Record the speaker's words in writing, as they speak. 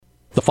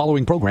The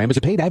following program is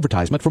a paid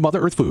advertisement for Mother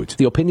Earth Foods.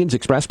 The opinions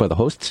expressed by the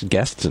hosts,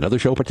 guests, and other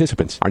show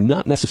participants are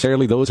not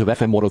necessarily those of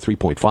FM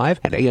 103.5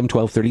 and AM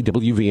 1230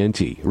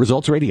 WVNT,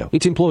 Results Radio,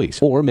 its employees,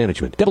 or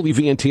management.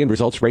 WVNT and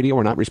Results Radio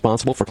are not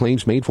responsible for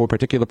claims made for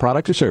particular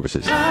products or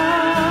services.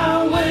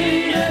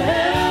 Highway to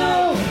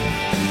hell.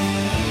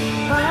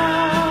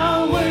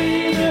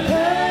 Highway to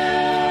hell.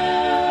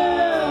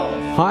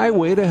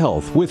 Highway to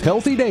Health with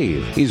Healthy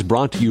Dave is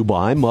brought to you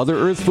by Mother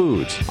Earth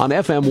Foods on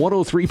FM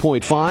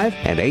 103.5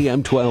 and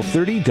AM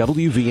 1230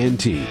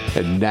 WVNT.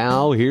 And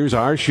now here's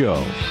our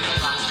show.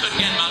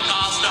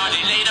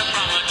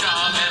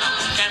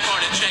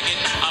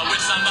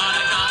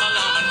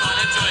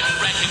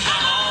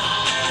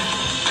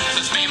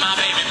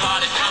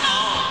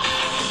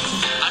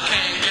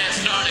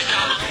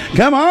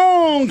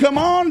 Come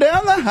on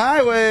down the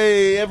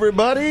highway,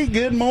 everybody.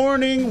 Good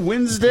morning,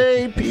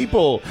 Wednesday,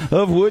 people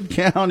of Wood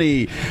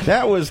County.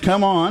 That was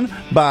Come On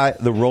by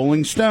the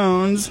Rolling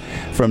Stones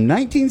from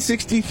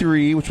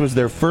 1963, which was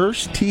their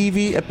first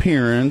TV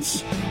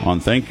appearance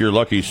on Thank Your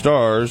Lucky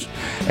Stars,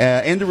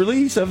 and the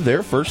release of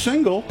their first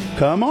single,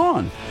 Come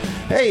On.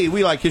 Hey,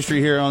 we like history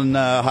here on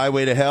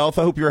Highway to Health.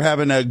 I hope you're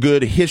having a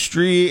good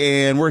history,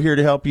 and we're here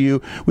to help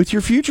you with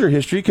your future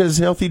history because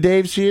Healthy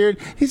Dave's here.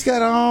 He's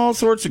got all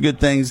sorts of good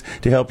things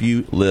to help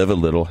you live a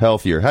little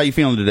healthier. How you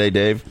feeling today,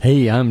 Dave?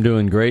 Hey, I'm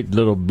doing great.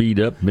 Little beat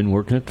up. Been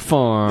working at the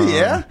farm.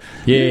 Yeah?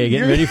 Yeah,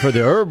 getting ready for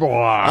the herb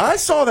walk. I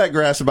saw that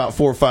grass about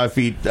 4 or 5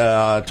 feet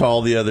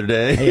tall the other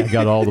day. Hey, I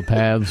got all the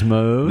paths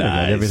mowed. Nice.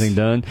 I got everything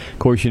done. Of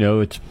course,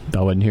 I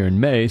wasn't here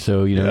in May,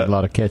 so, a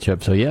lot of catch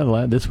up. So,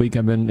 yeah, this week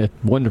I've been at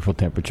wonderful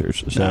temperatures.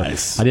 So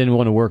Nice. I didn't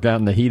want to work out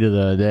in the heat of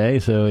the day,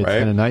 so it's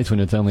kind of nice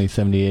when it's only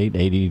 78,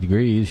 80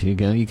 degrees. You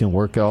can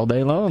work all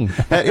day long.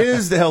 That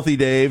is the Healthy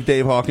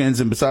Dave Hawkins,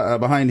 and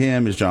behind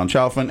him is John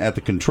Chalfin at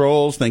the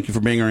controls. Thank you for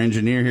being our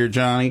engineer here,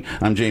 Johnny.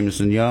 I'm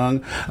Jameson Young.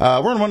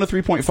 We're on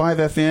 103.5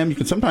 FM. You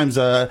can sometimes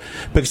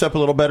pick us up a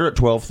little better at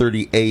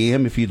 12:30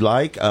 a.m. if you'd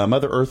like.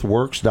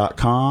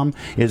 MotherEarthWorks.com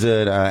is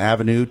an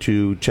avenue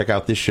to check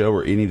out this show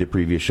or any of the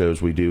previous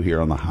shows we do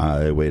here on the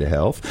Highway to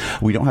Health.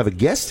 We don't have a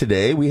guest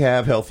today. We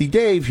have Healthy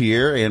Dave here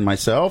and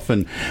myself,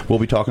 and we'll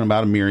be talking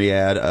about a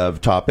myriad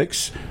of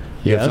topics.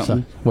 Yes.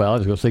 Well, I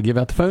was going to say give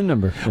out the phone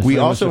number. We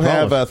also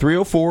have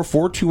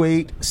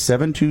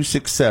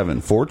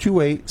 304-428-7267.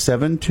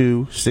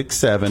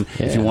 428-7267.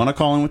 Yeah. If you want to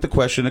call in with a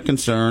question, a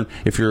concern,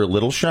 if you're a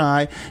little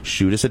shy,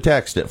 shoot us a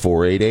text at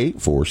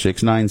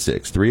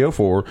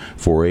 488-4696.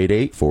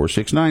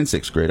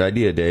 304-488-4696. Great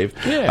idea, Dave.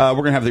 Yeah.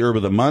 We're going to have the Herb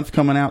of the Month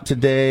coming out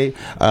today.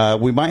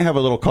 We might have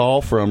a little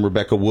call from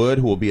Rebecca Wood,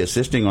 who will be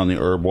assisting on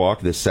the Herb Walk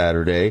this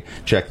Saturday.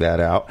 Check that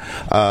out.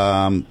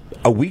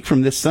 A week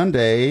from this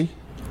Sunday,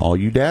 all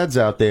you dads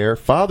out there,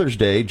 Father's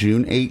Day,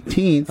 June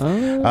 18th,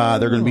 there are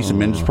going to be some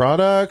men's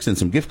products and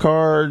some gift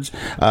cards.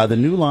 The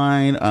new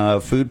line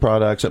of food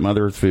products at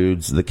Mother Earth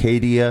Foods, the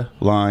Cadia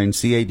line,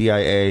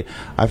 C-A-D-I-A.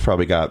 I've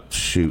probably got,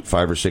 5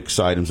 or 6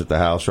 items at the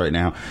house right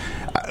now.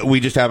 We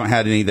just haven't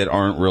had any that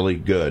aren't really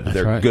good.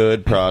 They're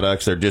good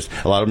products. They're just,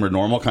 a lot of them are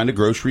normal kind of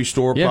grocery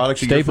store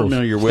products you're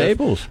familiar with.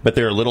 Staples. But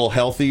they're a little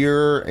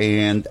healthier,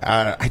 and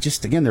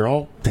they're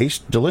all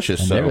taste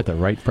delicious. And they're at the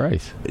right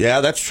price.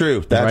 Yeah, that's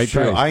true. That's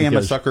true. Price, I am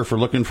a sucker for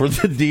looking for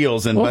the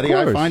deals, and buddy,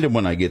 I find them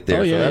when I get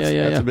there. Oh, yeah,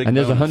 that's a big and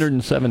there's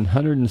bonus.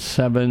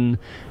 107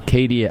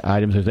 Cadia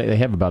items. They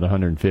have about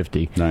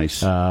 150.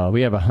 Nice.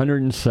 We have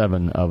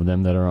 107 of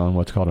them that are on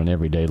what's called an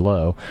everyday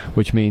low,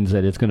 which means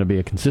that it's going to be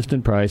a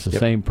consistent price, the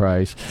same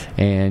price,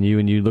 and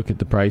you look at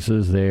the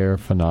prices, they're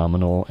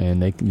phenomenal,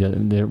 and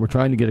we're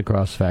trying to get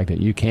across the fact that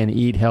you can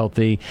eat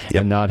healthy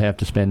and not have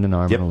to spend an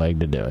arm and a leg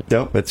to do it.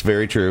 Nope, that's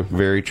very true.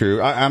 Very true.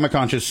 I'm a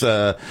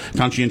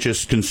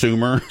conscientious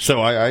consumer,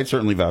 so I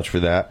certainly vouch for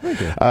that.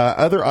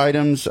 Other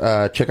items,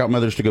 check out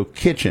Mother's To Go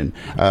Kitchen.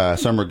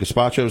 Summer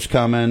gazpacho's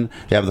coming.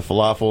 They have the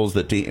falafels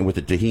with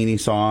the tahini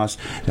sauce.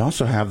 They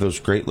also have those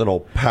great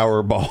little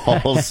power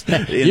balls.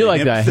 You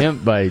like the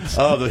hemp bites.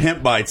 Oh, the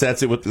hemp bites.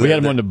 That's it. We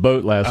had them on the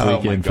boat last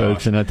weekend,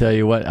 folks, and I tell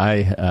you what,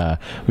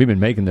 we've been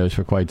making those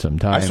for quite some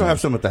time. I still have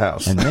some at the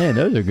house. And man,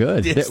 those are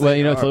good. Yes,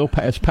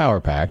 it's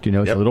power packed.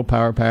 It's a little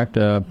power packed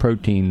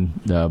protein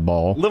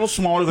ball. A little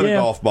smaller than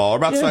a golf ball,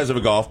 about the size of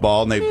a golf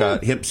ball, and they've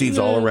got hemp seeds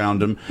all around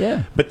them.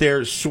 Yeah. But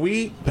they're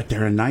sweet, but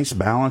they're a nice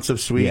balance of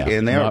sweet,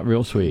 and they not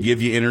real sweet.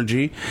 Give you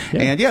energy.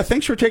 Yeah. And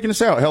thanks for taking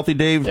us out. Healthy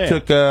Dave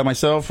took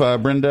myself,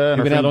 Brenda,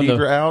 and our friend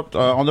Deidre out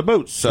on the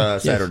boats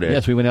Saturday.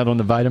 Yes, we went out on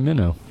the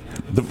Vitamino.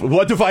 The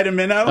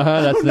Vitamino?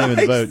 That's the name of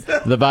the boat.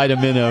 The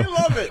Vitamino. I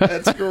love it.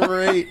 That's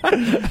great.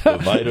 The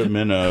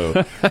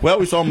Vitamino. Well,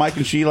 we saw Mike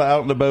and Sheila out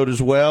on the boat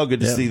as well.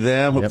 Good to see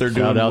them. Hope they're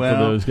doing well. Shout out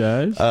to those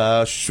guys.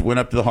 Went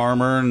up to the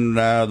Harmer and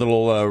a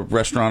little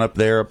restaurant up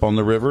there up on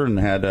the river and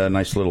had a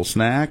nice little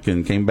snack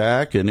and came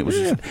back. And it was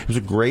a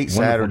great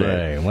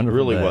Saturday. Wonderful it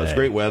really day. was.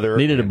 Great weather.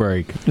 Needed a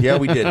break. Yeah,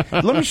 we did.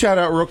 Let me shout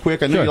out real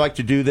quick. I know you like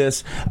to do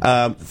this.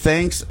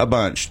 Thanks a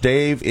bunch.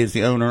 Dave is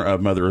the owner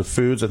of Mother Earth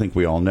Foods. I think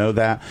we all know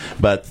that.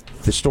 But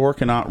the store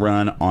cannot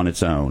run on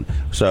its own.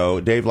 So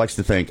Dave likes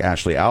to thank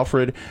Ashley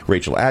Alfred,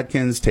 Rachel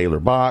Adkins, Taylor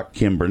Bach,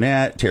 Kim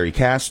Burnett, Terry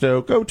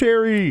Casto, go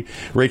Terry,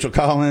 Rachel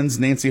Collins,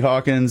 Nancy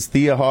Hawkins,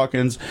 Thea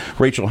Hawkins,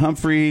 Rachel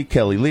Humphrey,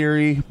 Kelly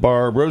Leary,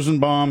 Barb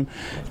Rosenbaum,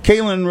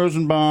 Kaylin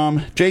Rosenbaum,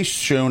 Jace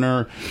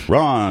Schoner,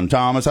 Ron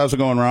Thomas, how's it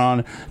going,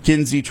 Ron?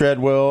 Kinsey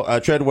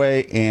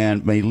Treadway,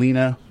 and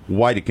Melina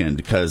Whitekind,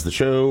 because the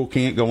show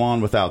can't go on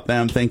without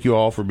them. Thank you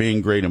all for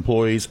being great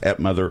employees at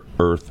Mother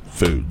Earth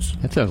Foods.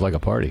 That sounds like a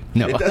party.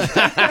 No,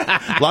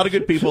 a lot of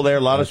good people there,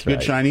 a lot of good,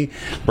 right. shiny,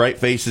 bright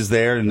faces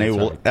there, and they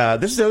will.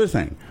 This is the other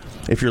thing.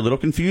 If you're a little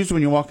confused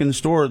when you walk in the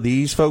store,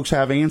 these folks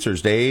have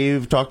answers.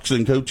 Dave talks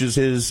and coaches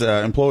his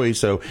employees,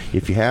 so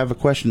if you have a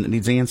question that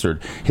needs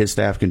answered, his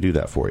staff can do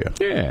that for you.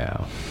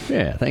 Yeah,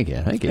 thank you.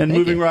 And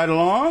moving right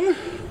along.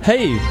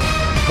 Hey.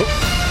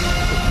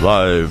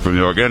 Live from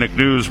the Organic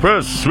News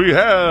Press, we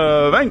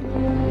have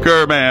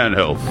Anchorman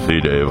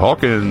Healthy Dave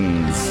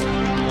Hawkins.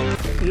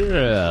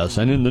 Yes,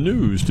 and in the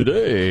news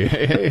today,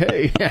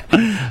 hey,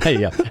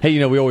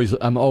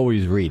 I'm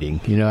always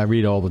reading. I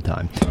read all the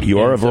time. You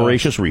are a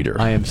voracious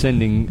reader. I am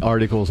sending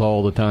articles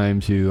all the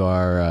time to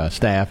our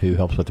staff who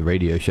helps with the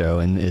radio show,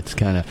 and it's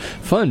kind of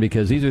fun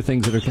because these are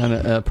things that are kind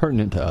of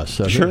pertinent to us.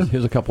 So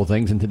here's a couple of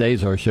things, and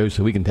today's our show,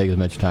 so we can take as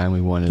much time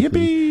we want.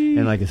 Yippee!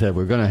 And like I said,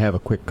 we're going to have a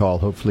quick call,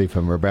 hopefully,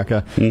 from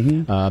Rebecca.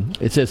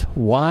 Mm-hmm. It says,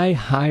 why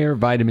higher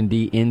vitamin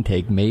D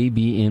intake may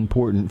be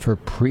important for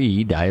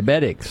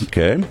pre-diabetics.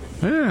 Okay.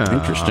 Yeah.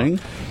 Interesting.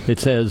 It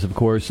says, of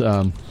course,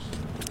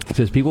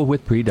 people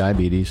with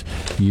pre-diabetes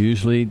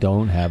usually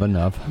don't have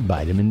enough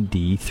vitamin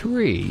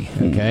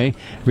D3. Okay?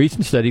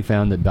 Recent study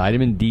found that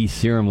vitamin D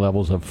serum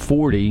levels of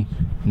 40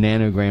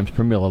 nanograms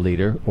per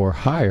milliliter or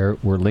higher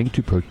were linked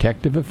to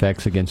protective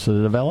effects against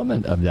the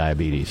development of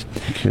diabetes.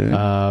 Okay.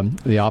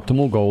 The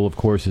optimal goal, of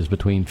course, is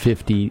between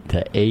 50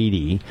 to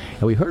 80.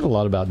 And we heard a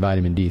lot about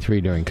vitamin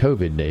D3 during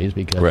COVID days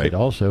because it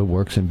also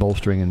works in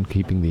bolstering and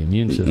keeping the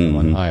immune system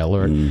on high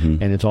alert.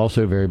 And it's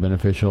also very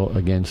beneficial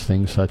against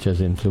things such as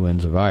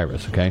influenza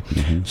virus. Okay?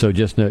 So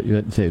just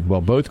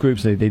both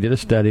groups, they did a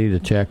study to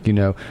check,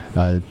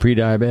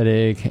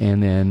 pre-diabetic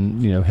and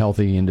then,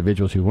 healthy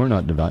individuals who were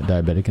not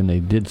diabetic, and they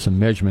did some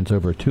measurements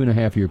over a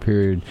 2.5-year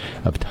period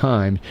of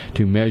time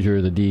to measure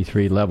the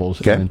D3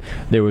 levels. Okay. And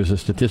there was a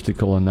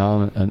statistical an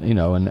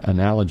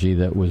analogy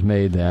that was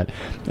made that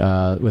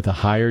with the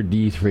higher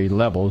D3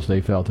 levels,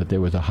 they felt that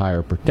there was a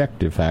higher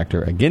protective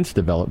factor against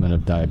development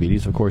of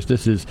diabetes. Of course,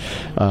 this is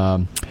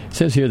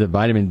says here that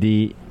vitamin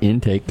D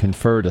intake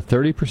conferred a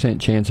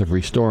 30% chance of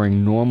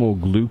restoring normal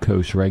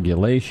glucose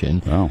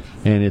regulation,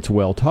 and it's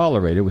well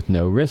tolerated with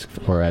no risk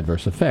or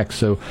adverse effects.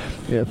 So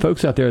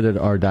folks out there that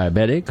are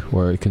diabetic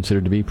or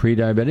considered to be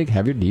pre-diabetic,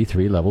 have your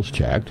D3 levels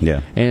checked.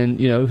 Yeah. And,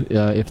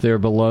 if they're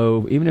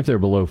below, even if they're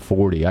below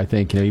 40, I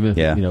think, even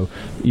if,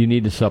 you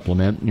need to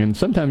supplement. And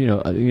sometimes,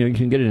 you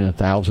can get it in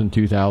 1,000,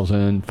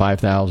 2,000,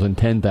 5,000,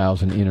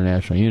 10,000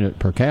 international unit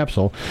per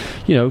capsule.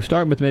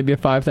 Start with maybe a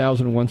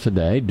 5,000 once a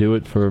day, do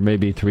it for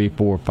maybe 3,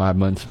 4, 5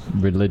 months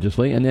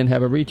religiously, and then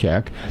have a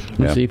recheck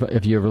and see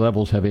if your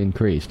levels have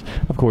increased.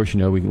 Of course,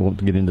 we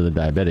won't get into the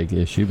diabetic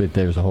issue, but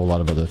there's a whole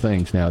lot of other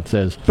things. Now it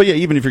says, but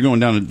even if you're going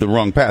down the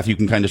wrong path, you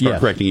can kind of start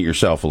correcting it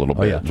yourself a little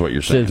bit. Is what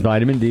you're saying. It says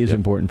vitamin D is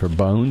important for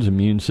bones,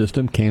 immune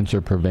system,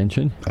 cancer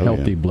prevention,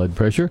 healthy blood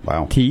pressure,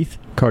 teeth,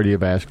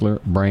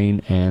 cardiovascular,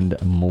 brain, and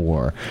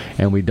more.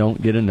 And we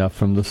don't get enough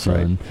from the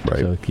sun,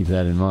 so keep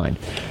that in mind.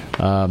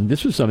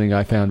 This was something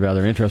I found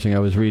rather interesting. I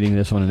was reading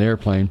this on an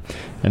airplane,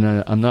 and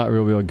I'm not a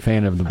real big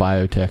fan of the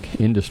biotech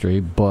industry,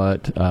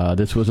 but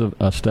this was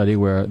a study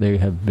where they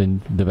have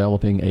been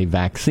developing a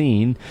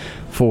vaccine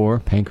for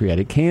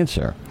pancreatic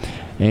cancer.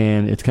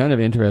 And it's kind of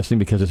interesting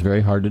because it's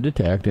very hard to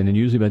detect, and then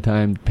usually by the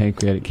time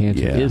pancreatic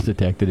cancer is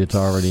detected, it's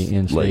already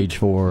in stage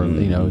 4.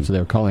 So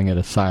they're calling it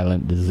a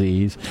silent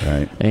disease.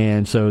 Right.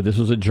 And so this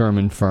was a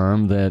German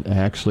firm that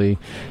actually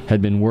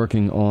had been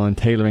working on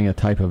tailoring a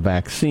type of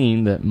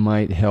vaccine that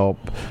might help,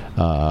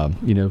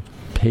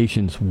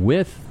 patients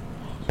with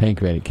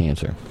pancreatic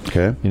cancer.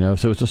 Okay.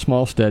 So it's a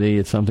small study.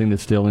 It's something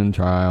that's still in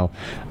trial,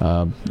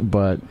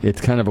 but it's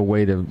kind of a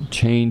way to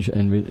change.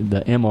 And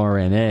the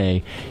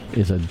mRNA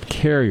is a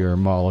carrier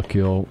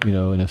molecule,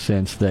 in a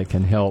sense that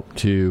can help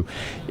to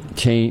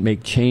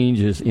make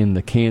changes in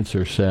the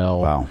cancer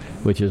cell,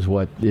 which is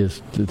what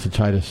is to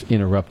try to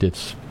interrupt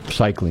its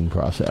cycling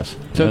process.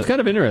 So it's kind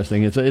of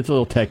interesting. It's a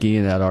little techie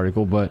in that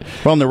article, but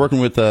and they're working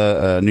with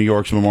New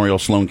York's Memorial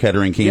Sloan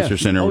Kettering Cancer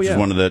Center, which is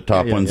one of the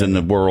top ones in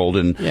the world,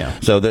 and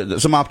so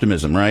there's some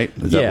optimism, right?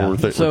 Is that what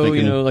we're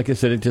thinking? Like I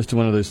said, it's just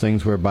one of those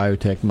things where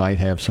biotech might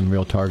have some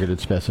real targeted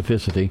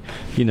specificity,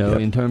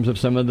 in terms of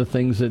some of the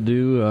things that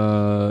do,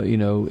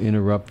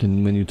 interrupt.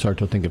 And when you start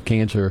to think of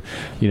cancer,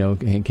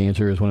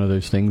 cancer is one of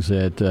those things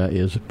that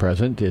is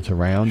present. It's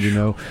around.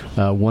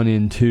 1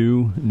 in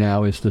 2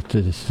 now is the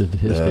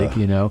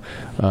statistic.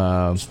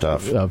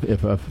 Stuff.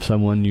 If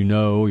someone you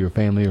know, your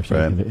family or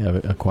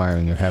something,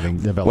 acquiring or having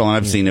developed. Well, and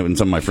I've seen it in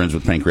some of my friends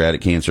with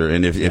pancreatic cancer,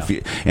 and if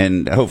you,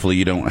 and hopefully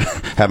you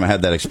haven't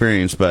had that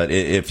experience, but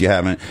if you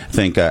haven't,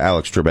 think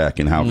Alex Trebek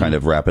and how kind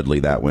of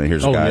rapidly that went.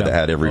 Here's a guy that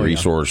had every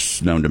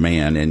resource known to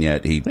man, and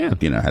yet he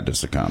had to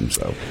succumb.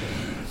 So.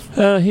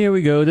 Here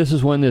we go. This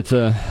is one that's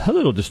a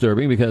little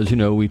disturbing because,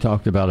 we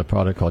talked about a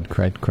product called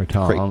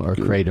Kratom or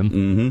Kratom.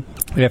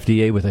 Mm-hmm.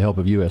 FDA, with the help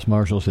of U.S.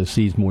 Marshals, has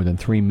seized more than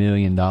 $3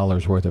 million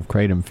worth of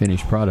Kratom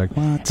finished product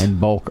and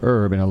bulk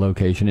herb in a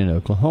location in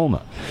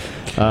Oklahoma.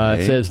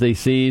 It says they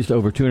seized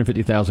over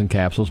 250,000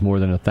 capsules, more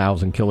than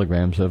 1,000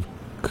 kilograms of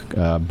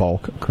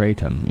bulk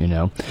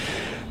Kratom,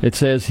 It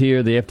says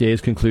here the FDA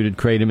has concluded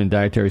kratom and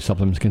dietary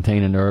supplements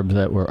contain an herb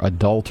that were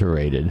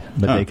adulterated,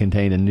 but they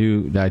contain a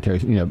new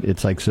dietary.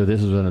 It's like, so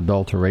this is an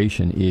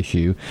adulteration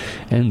issue,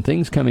 and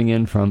things coming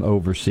in from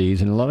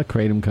overseas, and a lot of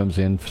kratom comes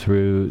in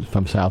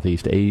from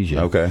Southeast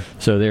Asia. Okay.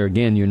 So there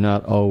again, you're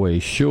not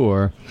always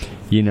sure.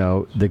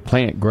 The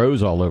plant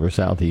grows all over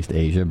Southeast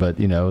Asia, but,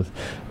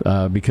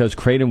 because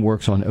kratom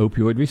works on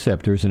opioid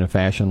receptors in a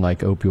fashion like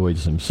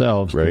opioids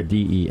themselves, the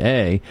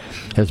DEA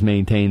has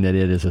maintained that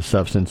it is a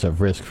substance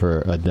of risk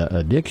for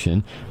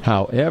addiction.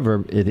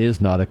 However, it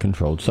is not a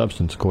controlled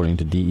substance, according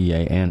to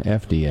DEA and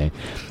FDA.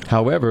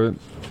 However,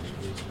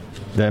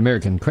 the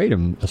American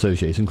Kratom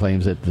Association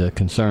claims that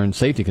the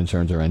safety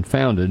concerns are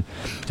unfounded,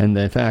 and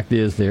the fact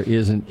is there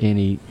isn't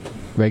any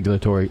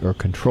regulatory or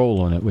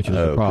control on it, which is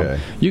the problem.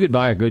 You could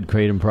buy a good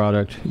kratom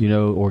product,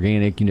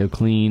 organic,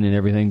 clean and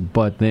everything,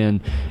 but then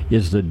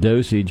is the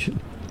dosage...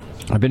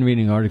 I've been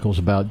reading articles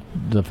about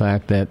the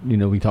fact that,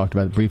 we talked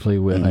about it briefly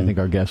with, I think,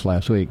 our guest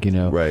last week,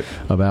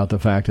 about the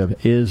fact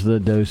of, is the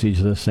dosage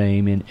the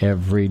same in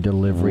every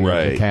delivery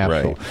of the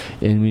capsule?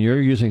 And when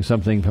you're using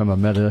something from a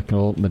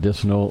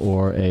medicinal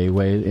or a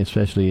way,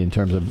 especially in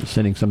terms of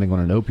sending something on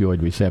an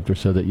opioid receptor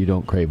so that you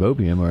don't crave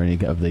opium or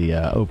any of the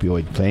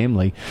opioid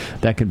family,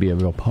 that could be a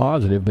real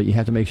positive, but you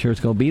have to make sure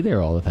it's going to be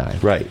there all the time.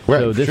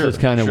 So this is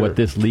kind of what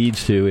this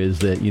leads to, is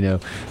that,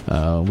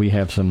 we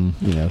have some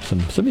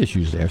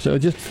issues there. So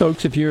just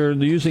folks, if you're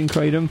using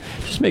kratom,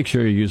 just make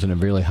sure you're using a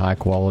really high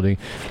quality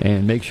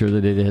and make sure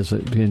that it has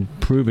been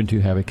proven to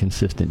have a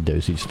consistent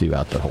dosage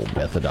throughout the whole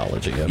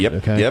methodology of it.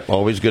 Okay? Yep.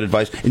 Always good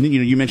advice. And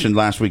you mentioned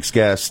last week's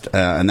guest,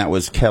 and that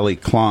was Kelly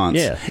Klontz.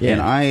 Yeah.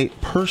 And I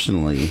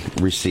personally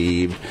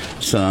received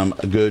some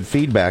good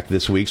feedback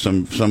this week.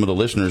 Some of the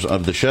listeners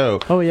of the show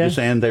were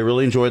saying they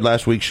really enjoyed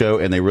last week's show,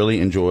 and they really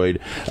enjoyed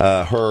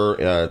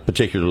her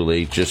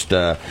particularly. Just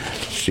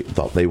she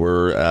thought they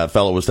were.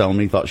 Fellow was telling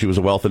me thought she was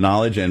a wealth of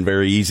knowledge and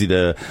very easy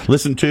to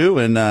listen to,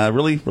 and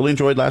really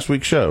enjoyed last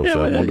week's show.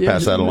 So I wanted to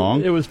pass that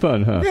along. It was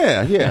fun, huh?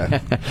 Yeah.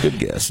 Good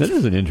guess. That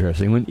is an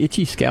interesting one.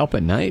 Itchy scalp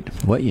at night,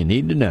 what you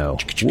need to know.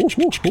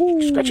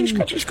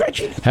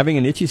 Scratchy. Having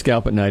an itchy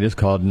scalp at night is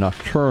called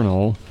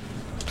nocturnal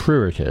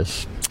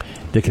pruritus.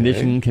 The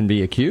condition can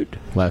be acute,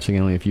 lasting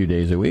only a few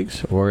days or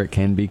weeks, or it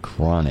can be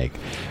chronic.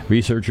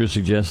 Researchers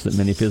suggest that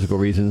many physical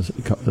reasons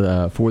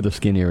for the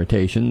skin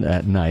irritation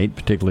at night,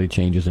 particularly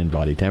changes in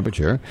body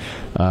temperature,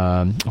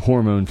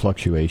 hormone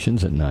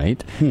fluctuations at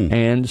night,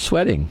 and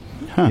sweating.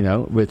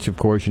 Which, of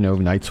course,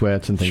 night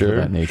sweats and things of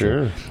that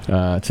nature.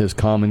 It says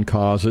common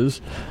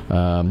causes.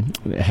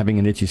 Having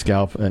an itchy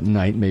scalp at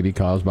night may be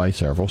caused by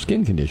several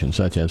skin conditions,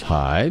 such as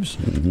hives,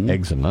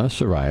 eczema,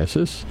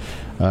 psoriasis,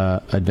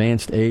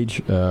 advanced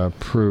age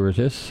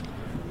pruritus,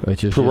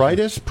 which is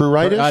pruritus.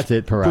 That's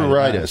it.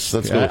 Pruritus.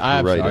 Let's go with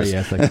I'm pruritus. sorry,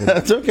 yes,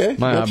 that's okay.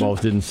 My eyeballs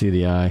didn't see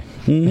the eye.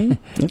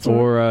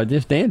 Or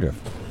just dandruff.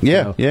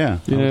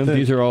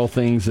 These are all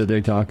things that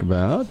they talk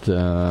about.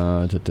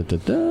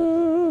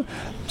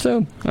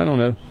 So, I don't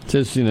know. It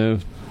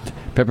says,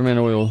 peppermint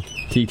oil,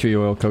 tea tree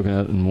oil,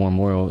 coconut, and warm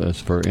oil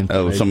as for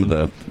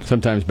inflammation.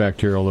 Sometimes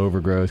bacterial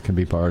overgrowth can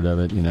be part of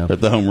it,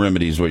 But the home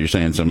remedies, what you're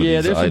saying, some of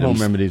these there's items. Some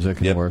home remedies that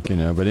can work,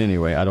 But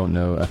anyway, I don't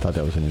know. I thought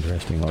that was an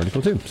interesting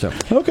article, too. So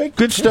okay,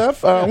 good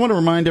stuff. I want to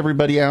remind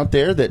everybody out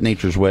there that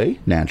Nature's Way,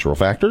 Natural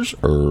Factors,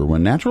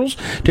 Irwin Naturals,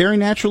 Terry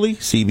Naturally,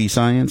 CV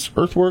Science,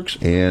 Earthworks,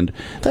 and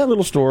that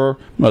little store,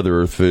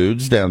 Mother Earth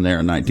Foods, down there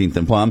on 19th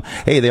and Plum.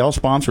 Hey, they all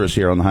sponsor us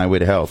here on the Highway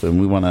to Health,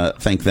 and we want to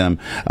thank them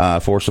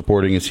for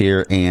supporting us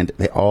here, and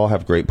they all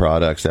have great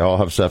products. They all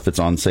have stuff that's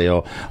on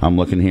sale. I'm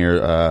looking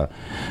here.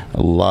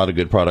 A lot of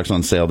good products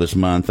on sale this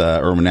month.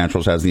 Irwin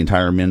Naturals has the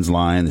entire men's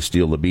line, the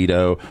Steel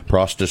Libido,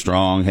 Prosta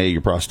Strong. Hey,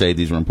 your prostate,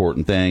 these are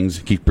important things.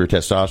 Keep your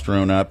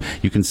testosterone up.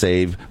 You can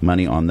save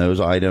money on those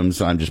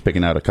items. I'm just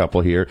picking out a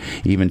couple here.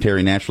 Even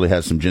Terry Naturally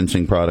has some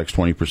ginseng products,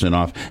 20%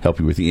 off, help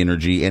you with the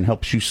energy and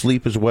helps you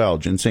sleep as well.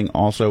 Ginseng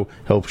also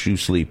helps you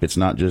sleep. It's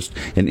not just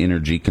an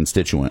energy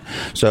constituent.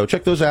 So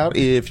check those out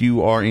if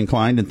you are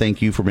inclined, and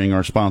thank you for being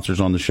our sponsors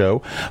on the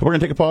show. We're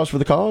going to take a pause for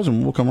the cause,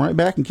 and we'll come right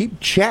back and keep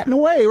chatting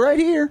away right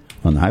here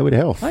on the Highway to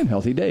Health. I'm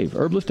Healthy Dave,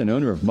 herbalist and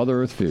owner of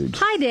Mother Earth Foods.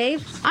 Hi,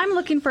 Dave. I'm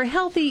looking for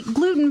healthy,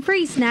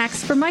 gluten-free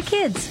snacks for my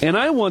kids. And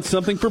I want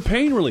something for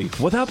pain relief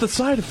without the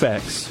side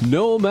effects.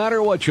 No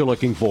matter what you're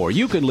looking for,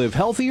 you can live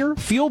healthier,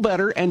 feel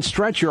better, and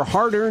stretch your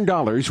hard-earned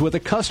dollars with a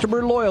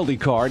customer loyalty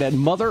card at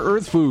Mother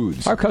Earth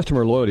Foods. Our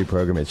customer loyalty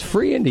program is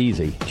free and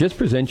easy. Just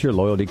present your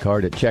loyalty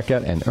card at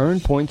checkout and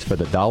earn points for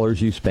the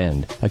dollars you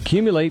spend.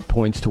 Accumulate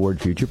points toward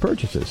future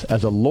purchases.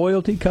 As a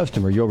loyalty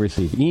customer, you'll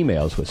receive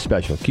emails with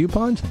special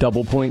coupons,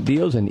 double point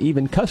deals, and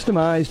even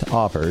customized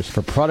offers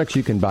for products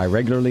you can buy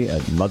regularly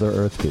at Mother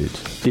Earth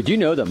Foods. Did you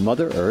know that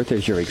Mother Earth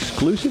is your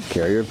exclusive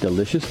carrier of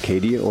delicious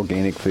Cadia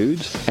organic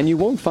foods? And you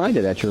won't find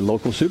it at your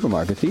local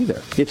supermarkets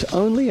either. It's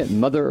only at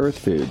Mother Earth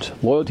Foods.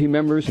 Loyalty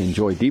members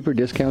enjoy deeper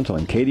discounts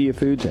on Cadia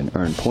foods and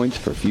earn points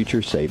for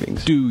future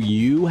savings. Do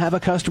you have a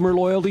customer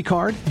loyalty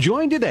card?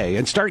 Join today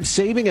and start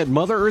saving at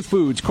Mother Earth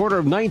Foods, corner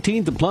of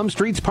 19th and Plum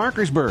Streets,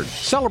 Parkersburg.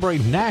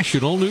 Celebrate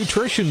National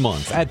Nutrition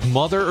Month at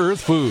Mother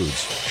Earth Foods.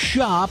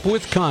 Shop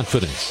with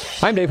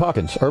confidence. I'm Dave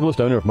Hawkins,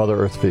 herbalist owner of Mother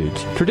Earth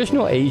Foods.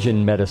 Traditional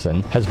Asian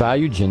medicine has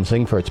valued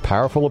ginseng for its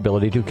powerful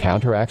ability to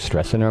counteract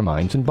stress in our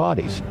minds and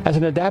bodies. As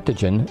an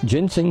adaptogen,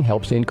 ginseng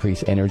helps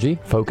increase energy,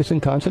 focus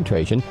and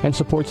concentration, and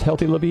supports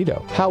healthy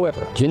libido.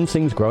 However,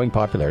 ginseng's growing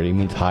popularity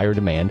means higher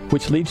demand,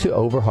 which leads to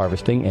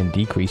over-harvesting and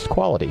decreased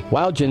quality.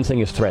 Wild ginseng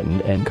is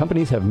threatened, and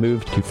companies have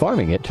moved to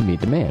farming it to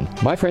meet demand.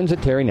 My friends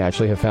at Terry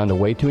Naturally have found a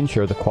way to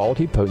ensure the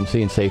quality,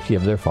 potency, and safety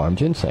of their farm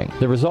ginseng.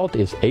 The result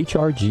is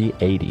HRG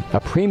 80, a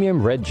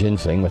premium red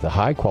ginseng with a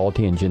high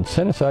quality and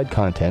ginsenoside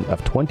content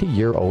of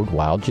 20-year-old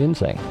wild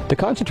ginseng. The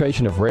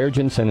concentration of rare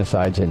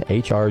ginsenosides in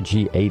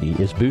HRG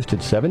 80 is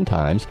boosted 7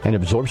 times, and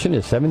absorption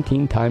is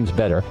 17 times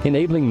better,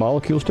 enabling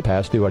molecules to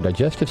pass through our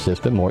digestive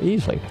system more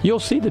easily. You'll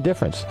see the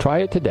difference. Try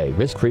it today,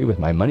 risk-free with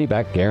my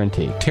money-back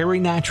guarantee. Terry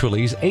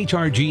Naturally's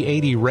HRG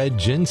 80 Red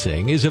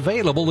Ginseng is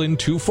available in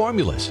 2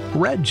 formulas,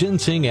 Red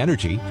Ginseng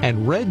Energy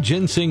and Red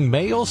Ginseng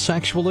Male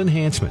Sexual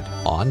Enhancement.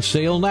 On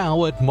sale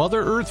now at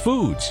Mother Earth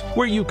Foods,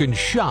 where you can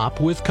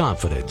shop with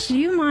confidence. Do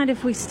you mind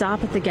if we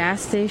stop at the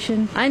gas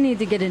station? I need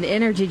to get an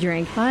energy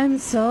drink. I'm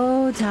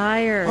so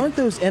tired. Aren't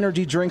those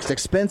energy drinks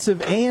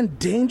expensive and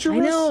dangerous?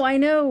 I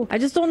know. I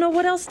just don't know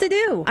what else to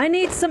do. I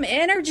need some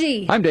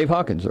energy. I'm Dave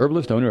Hawkins,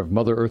 herbalist owner of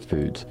Mother Earth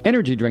Foods.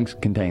 Energy drinks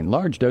contain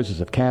large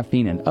doses of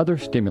caffeine and other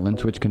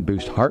stimulants which can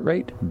boost heart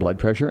rate, blood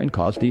pressure, and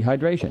cause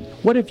dehydration.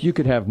 What if you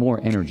could have more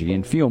energy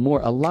and feel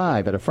more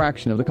alive at a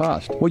fraction of the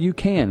cost? Well, you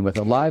can with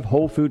Alive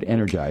Whole Food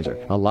Energizer.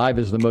 Alive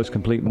is the most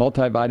complete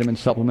multivitamin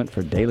supplement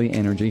for daily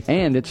energy,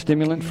 and it's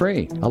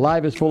stimulant-free.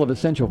 Alive is full of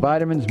essential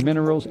vitamins,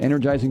 minerals,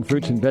 energizing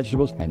fruits and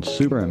vegetables, and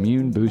super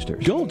immune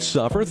boosters. Don't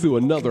suffer through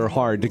another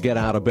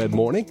hard-to-get-out-of-bed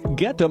morning.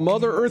 Get to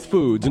Mother Earth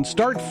Foods and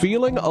start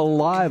feeling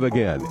alive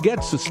again.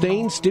 Get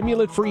sustained,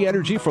 stimulant-free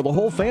energy for the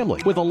whole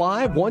family with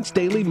Alive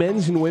once-daily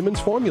men's and women's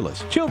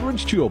formulas,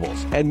 children's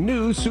chewables, and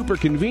new super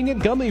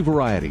convenient gummy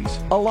varieties.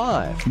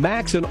 Alive,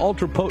 max and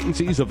ultra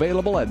potencies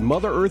available at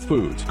Mother Earth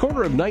Foods,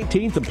 corner of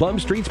 19th and Plum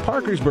Streets,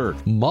 Parkersburg.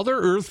 Mother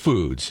Earth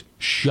Foods.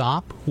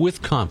 Shop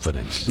with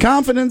confidence.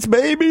 Confidence,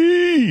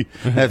 baby!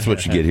 That's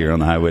what you get here on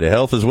the Highway to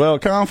Health as well.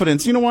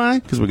 Confidence. You know why?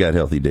 Because we got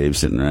Healthy Dave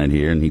sitting right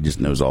here, and he just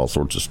knows all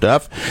sorts of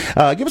stuff.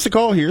 Give us a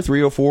call here,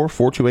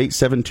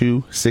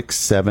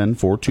 304-428-7267,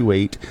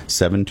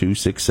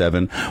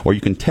 428-7267, or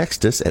you can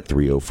text us at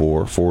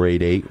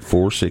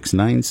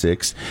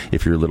 304-488-4696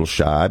 if you're a little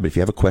shy. But if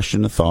you have a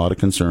question, a thought, a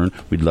concern,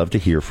 we'd love to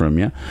hear from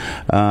you.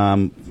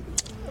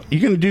 You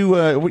can do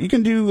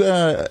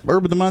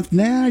Herb of the Month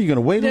now. You're going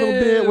to wait a little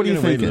bit. What are you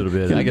thinking? Wait a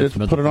little bit. I guess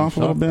put it off a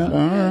little bit. All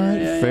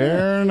right,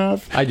 fair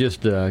enough. I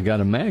just got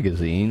a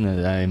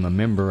magazine. I'm a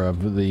member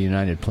of the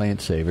United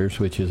Plant Savers,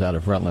 which is out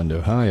of Rutland,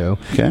 Ohio.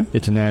 Okay.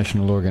 It's a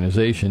national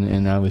organization,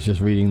 and I was just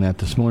reading that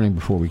this morning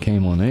before we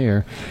came on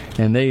air.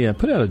 And they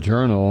put out a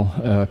journal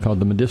called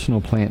the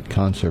Medicinal Plant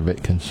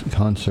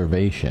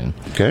Conservation.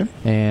 Okay.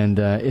 And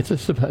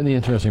it's an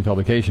interesting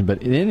publication,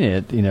 but in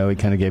it, it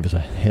kind of gave us a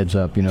heads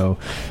up,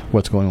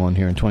 what's going on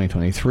here in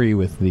 2023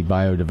 with the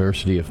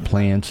biodiversity of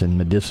plants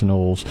and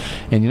medicinals.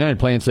 And United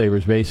Plant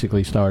Savers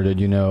basically started,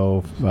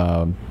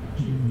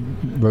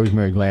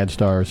 Rosemary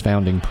Gladstar's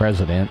founding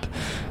president,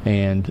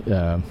 and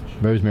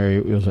Rosemary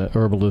was a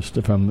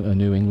herbalist from a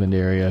New England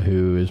area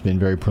who has been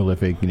very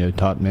prolific,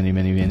 taught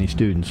many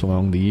students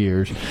along the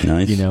years,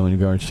 nice. In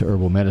regards to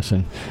herbal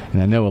medicine.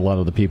 And I know a lot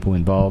of the people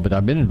involved, but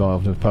I've been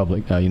involved with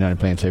United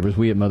Plant Savers.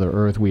 We at Mother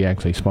Earth, we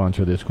actually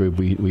sponsor this group.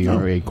 We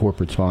are a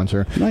corporate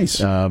sponsor.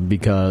 Nice.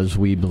 Because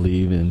we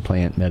believe in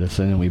plant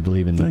medicine and we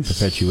believe in the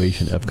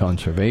perpetuation of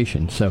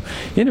conservation. So,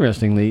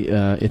 interestingly,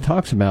 it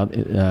talks about,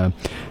 it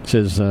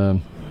says,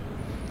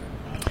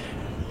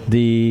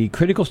 The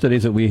critical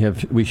studies that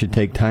we should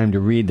take time to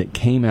read that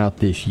came out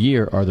this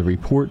year are the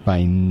report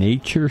by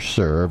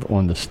NatureServe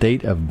on the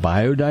state of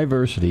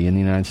biodiversity in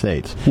the United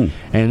States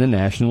and the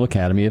National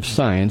Academy of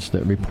Science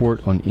that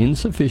report on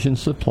insufficient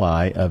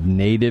supply of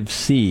native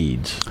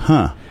seeds.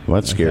 Huh. Well,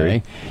 that's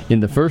scary.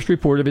 In the first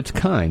report of its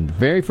kind,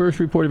 very first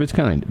report of its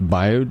kind,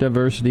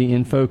 Biodiversity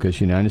in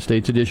Focus, United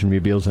States edition,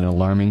 reveals an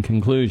alarming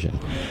conclusion.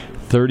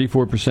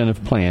 34%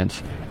 of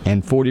plants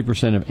and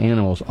 40% of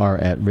animals are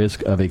at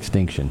risk of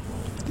extinction.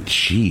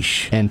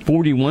 Sheesh. And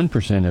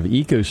 41% of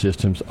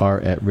ecosystems are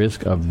at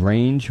risk of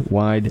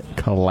range-wide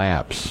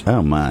collapse.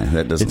 Oh, my.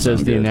 That doesn't It says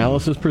sound the good.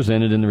 analysis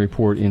presented in the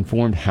report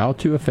informed how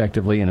to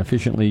effectively and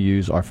efficiently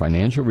use our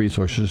financial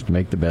resources to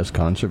make the best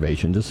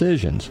conservation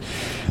decisions.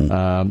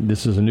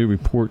 This is a new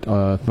report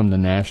from the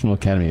National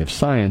Academy of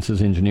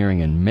Sciences,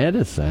 Engineering, and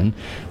Medicine,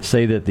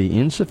 say that the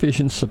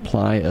insufficient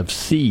supply of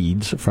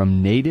seeds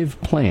from native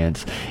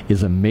plants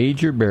is a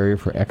major barrier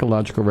for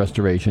ecological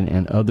restoration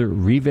and other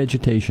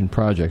revegetation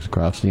projects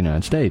across the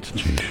United States.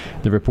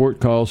 The report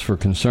calls for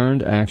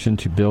concerned action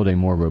to build a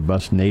more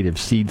robust native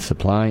seed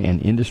supply and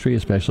industry,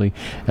 especially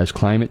as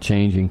climate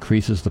change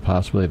increases the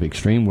possibility of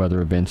extreme weather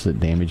events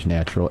that damage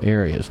natural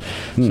areas.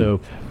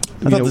 So,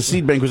 I thought the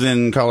seed bank was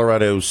in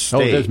Colorado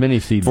State. Oh, there's many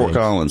seed Fort banks.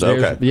 Collins.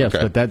 Okay. Yes,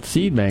 okay. but that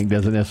seed bank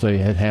doesn't necessarily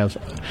have.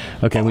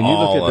 Okay, when you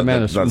look at the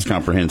amount of. That's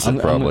comprehensive,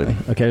 probably.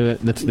 Okay,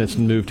 let's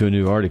move to a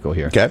new article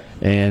here. Okay.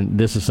 And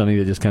this is something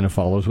that just kind of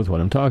follows with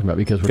what I'm talking about,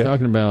 because we're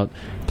talking about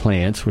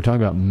plants, we're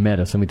talking about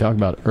medicine, we talk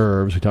about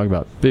herbs, we talk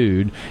about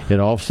food. It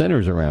all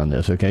centers around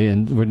this, okay?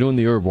 And we're doing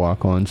the herb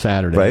walk on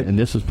Saturday, right. And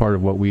this is part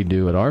of what we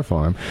do at our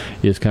farm,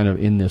 is kind of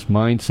in this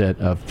mindset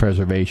of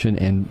preservation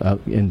and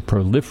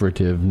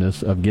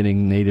proliferativeness of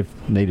getting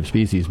native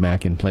species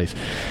back in place.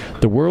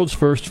 The world's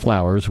first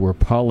flowers were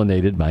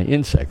pollinated by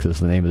insects, is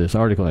the name of this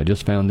article. I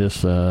just found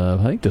this, I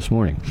think this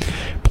morning.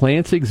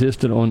 Plants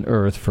existed on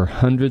Earth for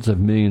hundreds of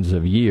millions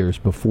of years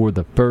before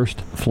the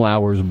first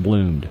flowers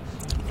bloomed.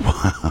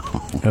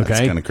 Wow. That's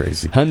kind of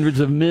crazy. Hundreds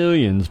of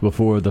millions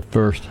before the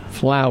first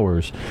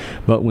flowers.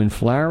 But when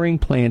flowering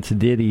plants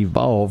did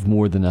evolve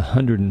more than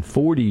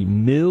 140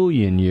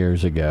 million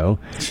years ago,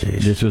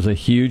 this was a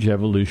huge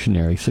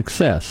evolutionary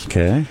success.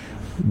 Okay.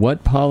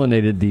 What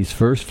pollinated these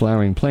first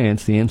flowering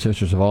plants, the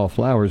ancestors of all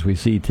flowers we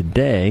see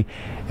today,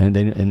 and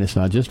it's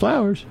not just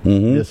flowers.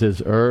 Mm-hmm. This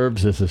is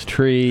herbs, this is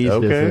trees,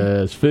 this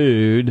is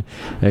food.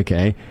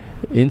 Okay.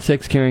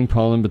 Insects carrying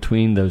pollen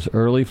between those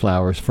early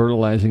flowers,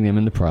 fertilizing them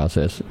in the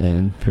process,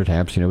 and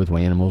perhaps, with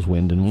animals,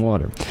 wind, and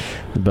water.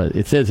 But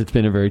it says it's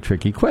been a very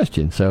tricky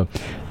question. So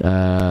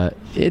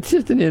it's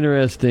just an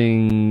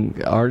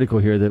interesting article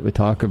here that we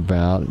talk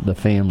about the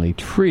family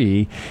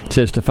tree. It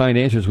says to find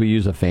answers, we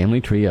use a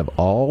family tree of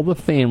all the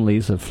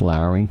families of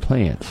flowering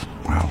plants.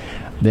 Wow.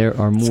 There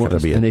are more,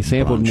 and they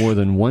sampled bunch. more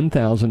than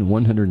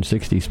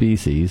 1,160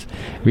 species,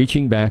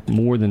 reaching back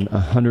more than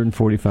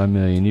 145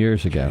 million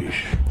years ago.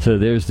 So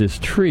there's this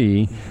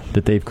tree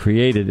that they've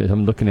created, as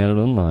I'm looking at it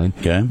online,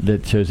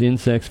 that shows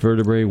insects,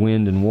 vertebrae,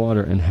 wind, and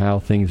water, and how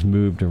things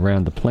moved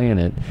around the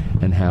planet,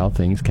 and how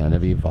things kind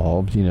of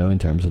evolved, in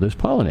terms of those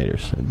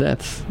pollinators.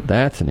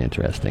 That's an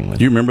interesting one.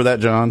 Do you remember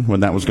that, John, when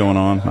that was going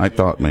on? I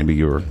thought maybe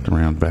you were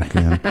around back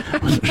then. I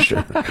wasn't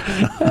sure.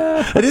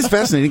 It is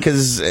fascinating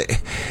because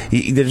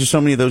there's just so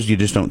many of those you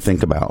just don't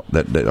think about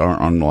that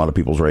aren't on a lot of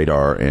people's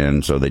radar,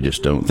 and so they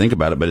just don't think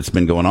about it. But it's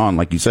been going on,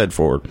 like you said,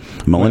 for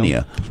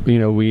millennia.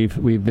 Well,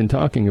 we've been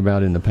talking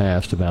about in the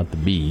past about the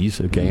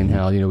bees, okay, and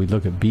how we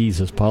look at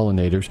bees as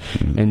pollinators,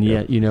 and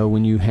yet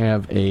when you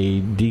have a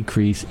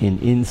decrease in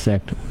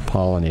insect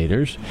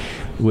pollinators,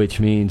 which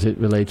means it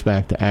relates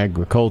back to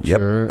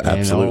agriculture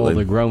and all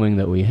the growing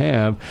that we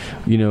have.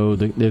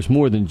 There's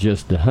more than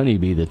just the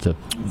honeybee that's a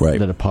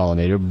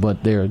pollinator,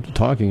 but they're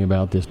talking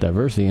about this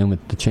diversity, and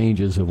with the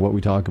changes of what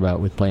we talk about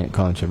with plant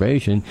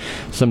conservation,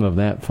 some of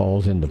that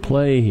falls into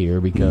play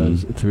here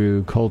because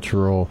through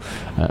cultural,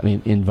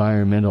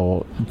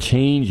 environmental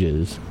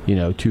changes,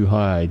 too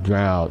high,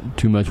 drought,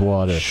 too much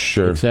water,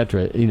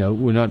 etc.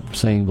 We're not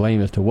saying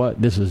blame as to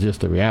what. This is just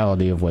the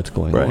reality of what's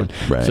going on.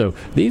 Right. So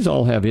these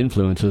all have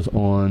influences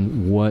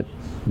on what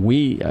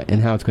we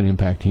and how it's going to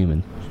impact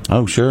humans.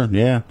 Oh, sure,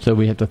 yeah. So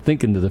we have to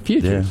think into the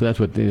future. Yeah. So that's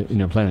what the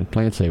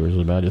Plant Savers is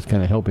about. It's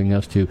kind of helping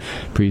us to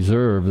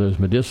preserve those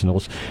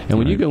medicinals. And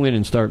when you go in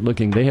and start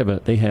looking, they have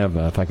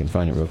if I can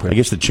find it real quick. I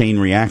guess the chain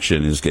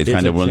reaction is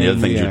kind of one of the other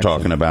things you're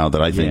talking about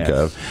that I think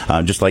of.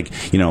 Just like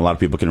a lot of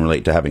people can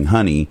relate to having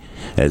honey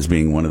as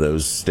being one of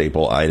those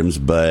staple items,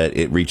 but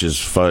it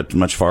reaches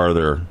much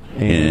farther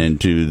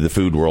into the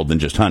food world than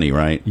just honey,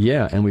 right?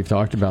 Yeah, and we've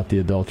talked about the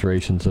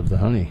adulterations of the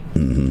honey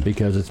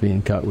because it's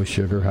being cut with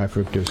sugar, high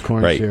fructose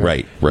corn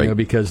syrup. Right.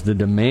 Because the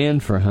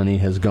demand for honey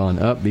has gone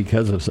up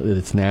because of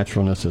its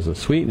naturalness as a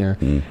sweetener.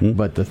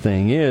 But the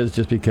thing is,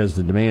 just because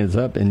the demand is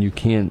up, and you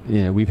can't,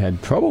 we've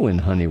had trouble in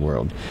honey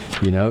world.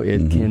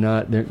 It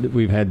cannot.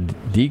 We've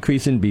had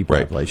decrease in bee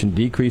population,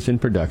 decrease in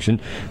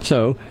production.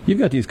 So you've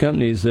got these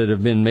companies that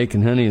have been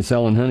making honey and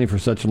selling honey for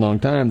such a long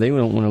time. They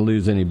don't want to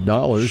lose any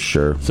dollars.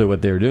 Sure. So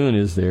what they're doing doing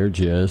is they're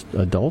just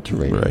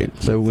adulterating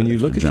it. So when you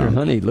look at your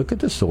honey, look at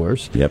the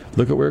source. Yep.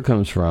 Look at where it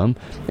comes from,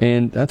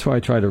 and that's why I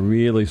try to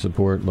really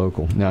support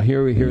local. Now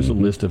here's a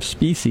list of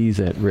species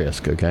at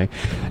risk. Okay,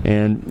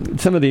 and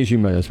some of these you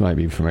might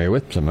be familiar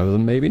with. Some of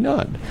them maybe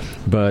not,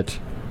 but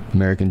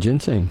American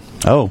ginseng.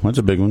 Oh, that's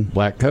a big one.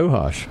 Black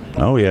cohosh.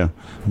 Oh, yeah.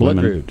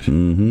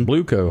 Bloodroot.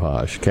 Blue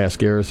cohosh.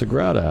 Cascara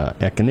sagrada.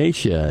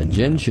 Echinacea.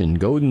 Gentian.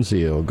 Golden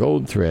seal.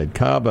 Gold thread.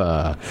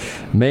 Kaba.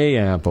 May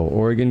apple.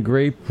 Oregon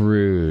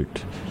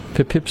grapefruit.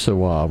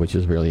 Pipipsawa, which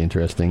is really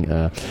interesting.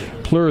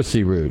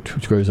 Pleurisy root,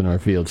 which grows in our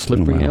field.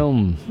 Slippery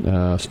elm.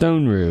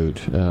 Stone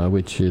root,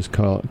 which is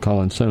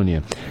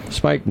Collinsonia.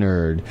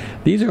 Spikenard.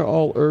 These are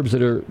all herbs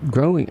that are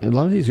growing. A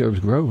lot of these herbs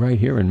grow right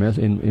here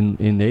in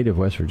native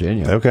West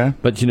Virginia. Okay.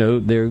 But,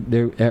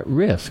 they're at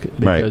risk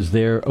because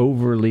they're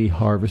overly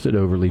harvested,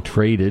 overly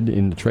traded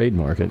in the trade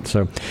market.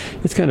 So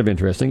it's kind of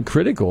interesting.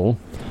 Critical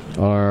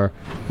are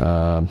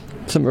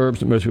some herbs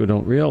that most people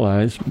don't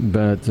realize,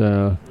 but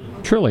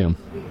Trillium.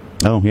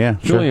 Oh, yeah,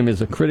 sure. Trillium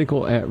is a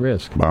critical at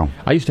risk. Wow.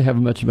 I used to have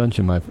a bunch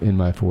in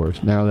my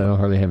forest. Now I don't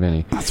hardly have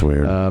any. That's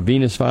weird.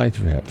 Venus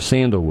flytrap,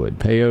 sandalwood,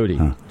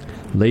 peyote,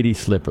 lady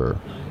slipper.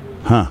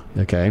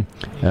 Okay.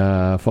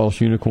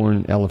 False unicorn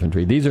and elephant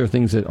tree. These are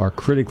things that are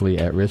critically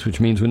at risk, which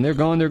means when they're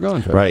gone, they're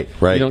gone. Folks.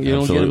 Right. You don't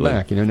get them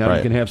back. Now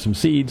you can have some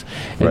seeds,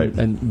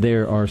 and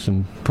there are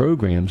some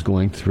programs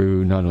going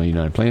through not only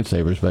United Plant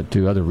Savers but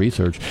to other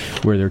research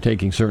where they're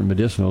taking certain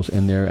medicinals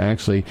and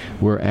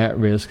we're at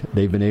risk.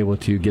 They've been able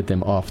to get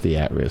them off the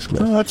at risk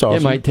list. Oh, that's awesome.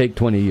 It might take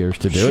 20 years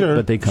to do it,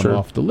 but they come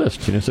off the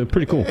list. So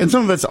pretty cool. And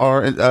some of it's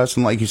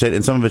like you said,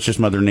 and some of it's just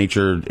Mother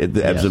Nature,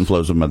 the ebbs and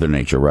flows of Mother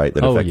Nature, right?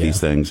 That affect these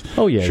things.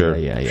 Oh yeah. Sure.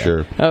 Yeah.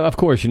 Sure. Of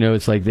course,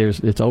 it's like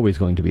it's always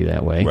going to be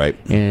that way. Right.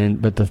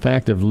 But the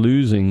fact of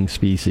losing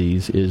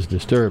species is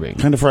disturbing.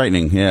 Kind of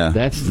frightening, yeah.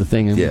 That's the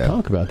thing, and we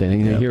talk about that.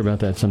 And you hear about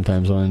that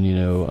sometimes on,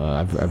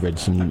 I've read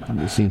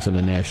seen some of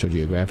the National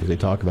Geographic. They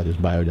talk about this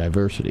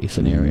biodiversity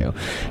scenario,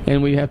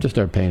 and we have to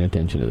start paying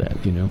attention to that.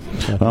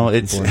 Well,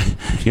 it's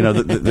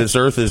this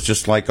Earth is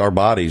just like our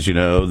bodies.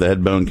 The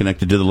head bone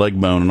connected to the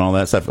leg bone and all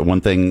that stuff.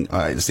 One thing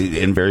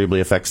invariably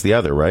affects the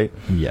other, right?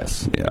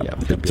 Yes. Yeah.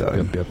 Yep.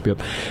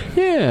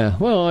 Yeah.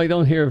 Well, I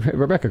don't hear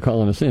Rebecca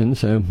calling us in,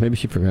 so maybe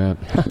she forgot.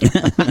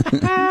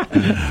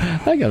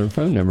 I got her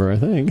phone number, I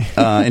think.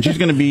 And she's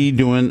going to be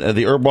doing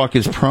the herb walk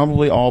is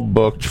probably all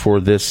booked for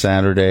this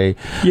Saturday.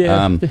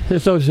 Yeah,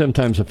 there's always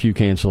sometimes a few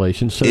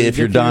cancellations. So if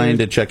you're dying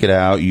to check it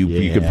out,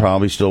 you could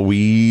probably still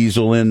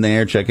weasel in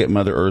there, check out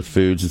Mother Earth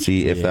Foods, and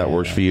see if that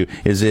works for you.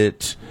 Is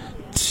it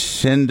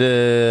 10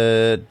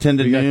 to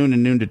noon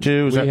and noon to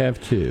 2? We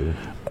have 2.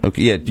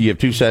 Okay, yeah, you have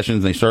 2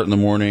 sessions. They start in the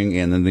morning,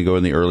 and then they go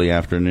in the early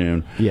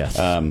afternoon. Yes.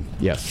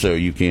 Yes. So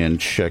you can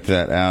check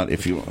that out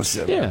if you want to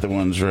see the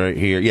ones right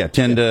here. Yeah,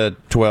 10 to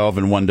 12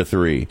 and 1 to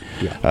 3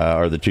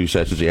 are the 2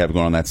 sessions you have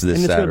going on. That's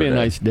this Saturday. And it's going to be a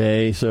nice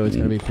day, so it's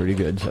going to be pretty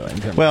good. So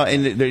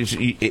and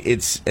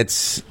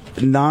it's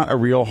not a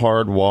real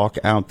hard walk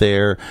out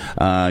there.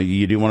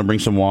 You do want to bring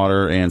some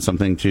water and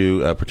something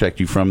to protect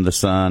you from the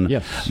sun.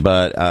 Yes.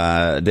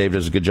 But Dave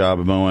does a good job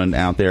of mowing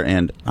out there,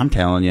 and I'm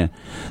telling you,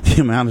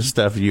 the amount of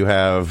stuff you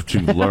have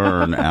to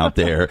learn out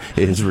there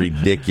is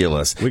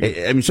ridiculous.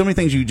 I mean, so many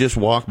things you just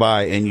walk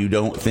by and you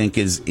don't think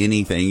is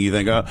anything. You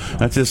think, oh,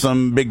 that's just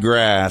some big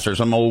grass or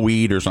some old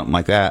weed or something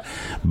like that.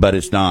 But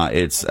it's not.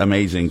 It's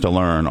amazing to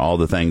learn all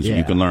the things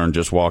you can learn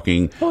just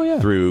walking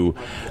through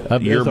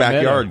your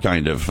backyard,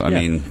 kind of. I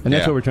mean, and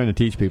that's what we're trying to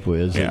teach people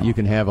is that you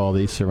can have all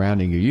these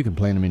surrounding you. You can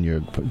plant them in your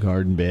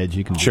garden beds.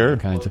 You can do all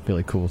kinds of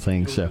really cool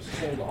things. So,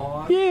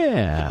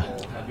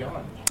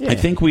 I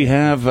think we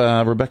have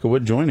Rebecca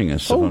Wood joining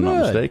us, if I'm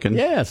not mistaken.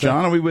 Yes.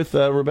 John, are we with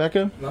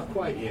Rebecca? Not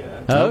quite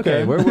yet.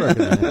 Okay, we're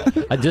working on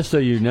it. Just so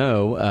you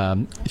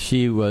know,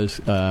 she was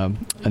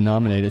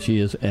nominated. She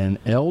is an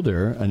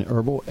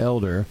herbal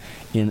elder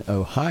in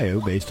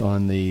Ohio, based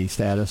on the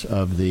status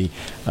of the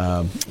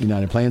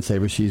United Plant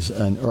Savers. She's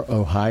an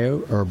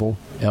Ohio herbal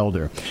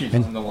elder. She's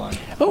on the line.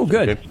 Oh,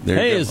 good.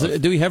 Okay, hey,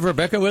 do we have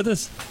Rebecca with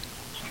us?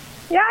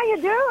 Yeah,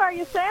 you do. Are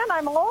you saying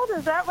I'm old?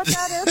 Is that what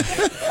that is?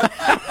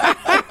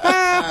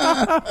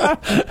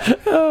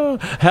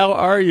 How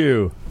are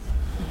you?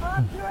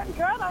 I'm doing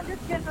good. I'm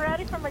just getting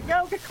ready for my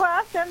yoga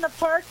class in the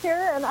park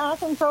here in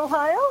Athens,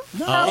 Ohio.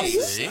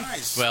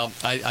 Nice. Well,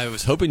 I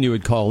was hoping you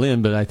would call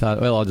in, but I thought,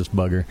 well, I'll just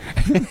bug her.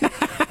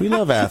 We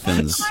love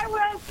Athens. I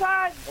was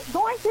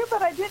going to,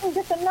 but I didn't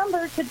get the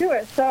number to do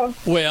it. So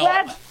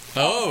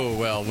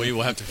well, we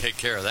will have to take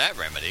care of that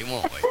remedy,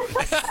 won't we?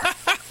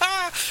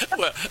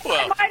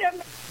 well,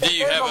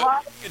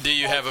 do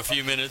you have a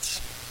few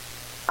minutes?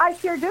 I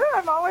sure do.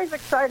 I'm always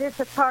excited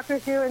to talk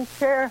with you and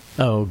share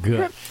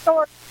good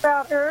stories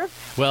about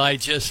Earth. Well, I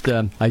just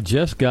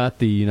got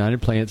the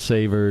United Plant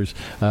Savers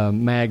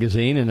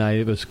magazine, and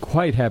I was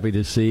quite happy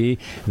to see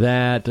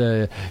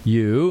that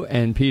you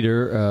and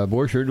Peter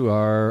Borchard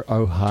are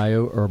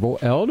Ohio Herbal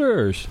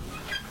Elders.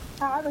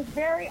 I was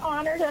very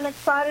honored and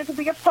excited to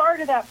be a part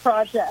of that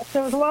project.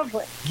 It was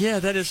lovely. Yeah,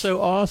 that is so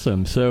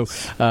awesome. So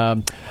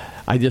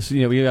I just,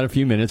 we got a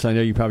few minutes. I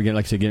know you're probably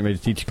getting ready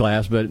to teach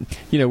class, but,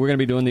 we're going to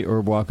be doing the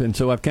herb walk. And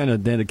so I've kind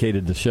of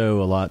dedicated the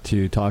show a lot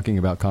to talking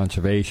about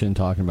conservation,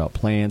 talking about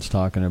plants,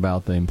 talking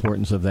about the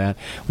importance of that.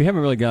 We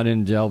haven't really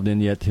delved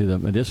in yet to the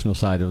medicinal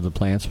side of the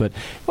plants, but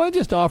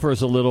just offer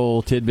us a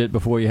little tidbit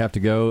before you have to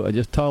go.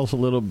 Just tell us a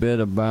little bit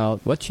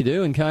about what you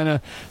do and kind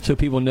of so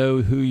people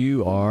know who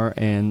you are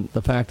and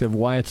the fact of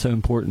why it's so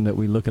important that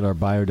we look at our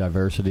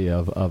biodiversity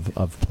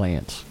of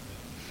plants.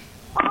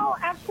 Oh,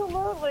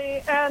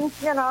 absolutely. And,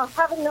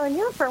 having known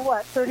you for,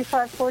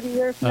 35, 40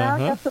 years now, I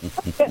guess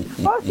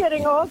we're both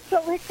getting old,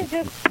 so we can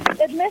just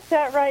admit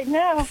that right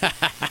now.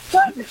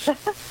 but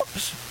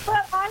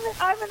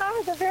I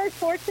was a very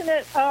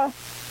fortunate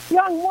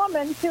young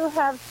woman to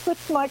have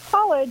switched my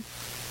college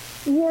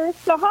years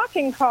to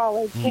Hawking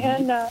College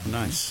in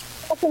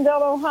Nice.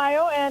 Jacksonville,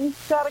 Ohio, and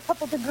got a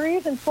couple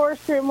degrees in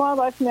forestry and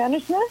wildlife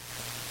management,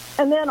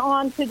 and then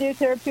on to do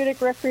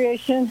therapeutic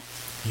recreation.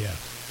 Yeah.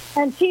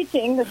 And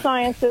teaching the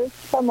sciences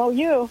from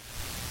OU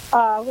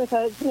with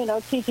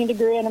a teaching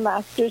degree and a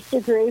master's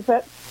degree.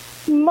 But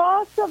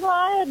most of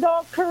my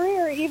adult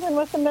career, even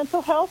with the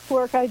mental health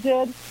work I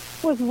did,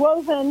 was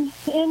woven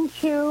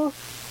into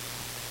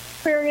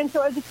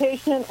experiential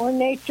education or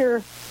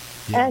nature.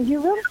 Yeah. And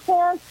you really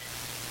can't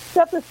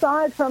step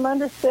aside from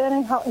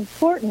understanding how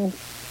important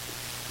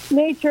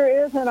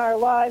nature is in our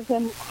lives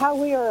and how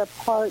we are a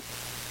part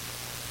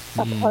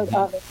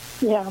of it.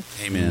 Yeah.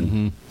 Amen.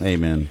 Mm-hmm.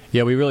 Amen.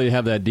 Yeah, we really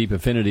have that deep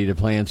affinity to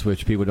plants,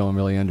 which people don't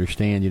really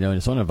understand, and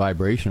it's on a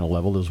vibrational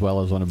level as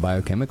well as on a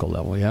biochemical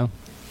level, yeah?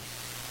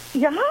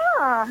 Yeah.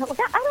 I don't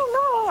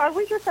know. Are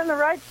we just in the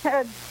right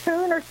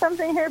tune or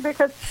something here?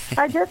 Because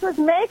I just was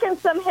making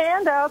some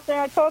handouts, and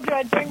I told you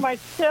I'd bring my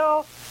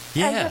still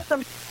and just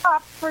some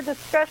props for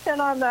discussion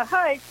on the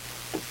hike.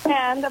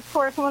 And, of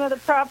course, one of the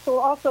props will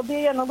also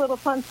be in a little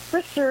fun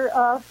spritzer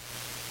of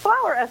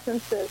flower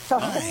essences.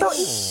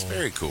 Nice.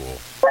 Very cool.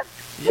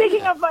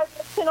 Speaking of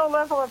vibrational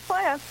level of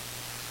plants,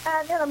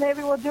 and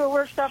maybe we'll do a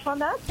workshop on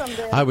that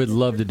someday. I would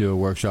love to do a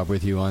workshop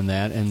with you on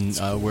that,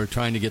 and we're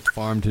trying to get the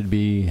farm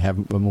to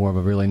have more of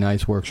a really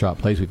nice workshop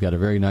place. We've got a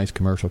very nice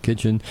commercial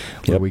kitchen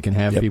where we can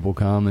have people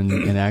come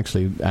and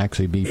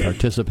actually be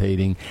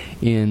participating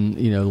in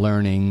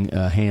learning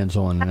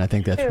hands-on, and I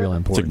think that's really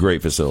important. It's a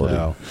great facility.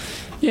 So,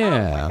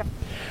 yeah.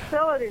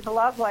 Facility's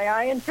lovely.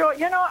 I enjoy.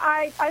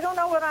 I don't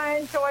know what I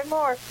enjoy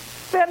more.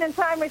 Spending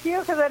time with you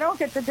because I don't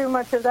get to do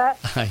much of that.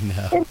 I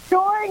know.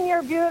 Enjoying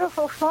your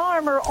beautiful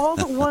farm or all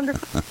the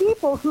wonderful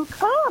people who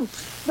come.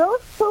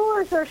 Those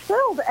tours are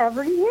filled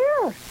every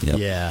year. Yep.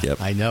 Yeah, yep.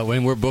 I know.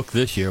 And we're booked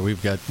this year.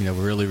 We've got, we're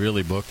really,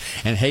 really booked.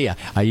 And hey,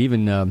 I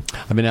even,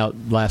 I've been out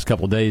last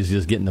couple of days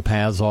just getting the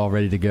paths all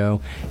ready to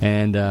go.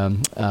 And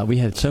we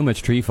had so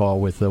much tree fall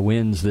with the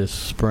winds this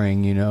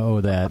spring,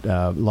 that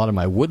a lot of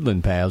my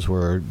woodland paths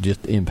were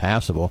just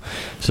impassable.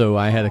 So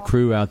I had a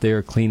crew out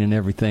there cleaning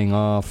everything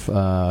off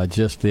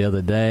just the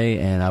other day,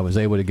 and I was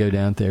able to go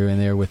down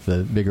there with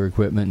the bigger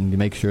equipment and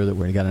make sure that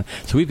we got it.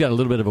 So we've got a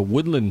little bit of a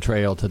woodland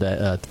trail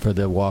today for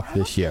the walk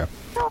this year.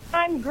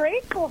 I'm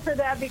grateful for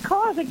that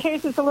because in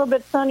case it's a little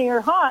bit sunny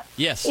or hot,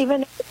 yes,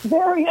 even if it's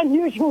very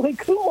unusually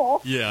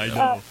cool. Yeah, I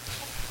know.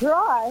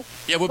 Dry.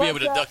 Yeah, we'll be able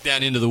to duck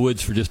down into the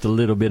woods for just a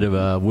little bit of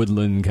a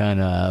woodland kind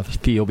of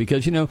feel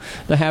because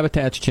the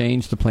habitats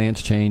change, the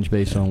plants change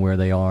based on where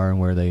they are and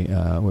where they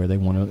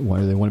want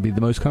to be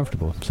the most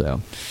comfortable.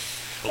 So.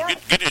 Well,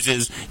 good news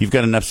is you've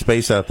got enough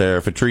space out there.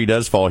 If a tree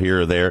does fall here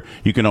or there,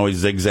 you can always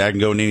zigzag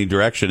and go in any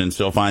direction and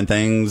still find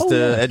things to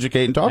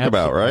educate and talk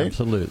about, right?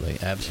 Absolutely.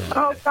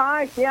 Oh,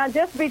 gosh, yeah,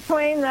 just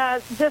between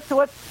just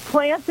what's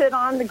planted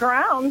on the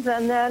grounds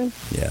and then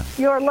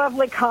your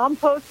lovely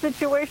compost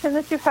situation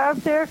that you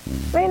have there.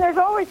 I mean, there's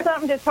always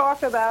something to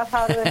talk about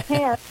how to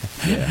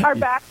enhance our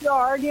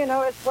backyard,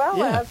 as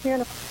well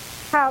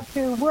as, how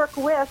to work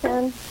with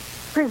and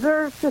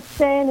preserve,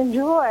 sustain,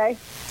 enjoy.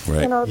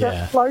 Right.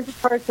 The larger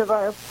parts of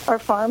our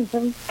farms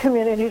and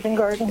communities and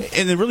gardens.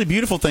 And the really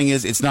beautiful thing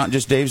is it's not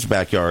just Dave's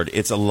backyard.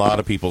 It's a lot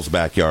of people's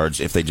backyards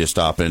if they just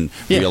stop and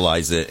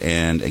realize it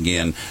and,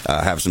 again,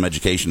 have some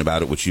education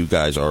about it, which you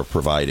guys are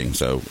providing.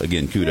 So,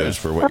 again, kudos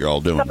for what you're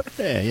all doing.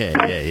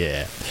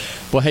 Yeah.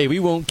 Well, hey, we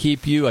won't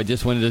keep you. I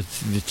just wanted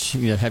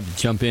to have you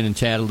jump in and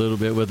chat a little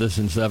bit with us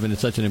and stuff, and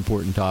it's such an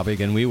important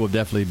topic, and we will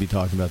definitely be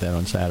talking about that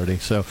on Saturday.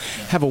 So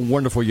have a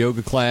wonderful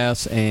yoga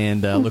class,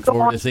 and look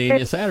forward to seeing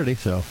you Saturday.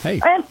 So,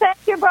 hey. And thank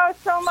you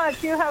both so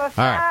much. You have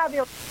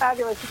a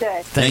fabulous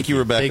day. Thank you,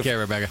 Rebecca. Take care,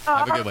 Rebecca.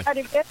 Have a good one.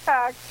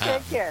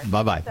 Take care.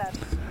 Bye-bye.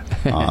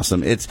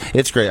 Awesome.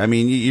 It's great. I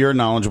mean, you're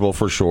knowledgeable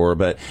for sure,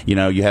 but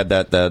you had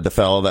that the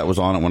fellow that was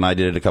on it when I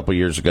did it a couple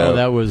years ago. Oh,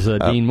 that was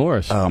Dean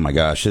Morris. Oh my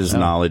gosh, his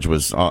knowledge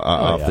was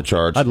off the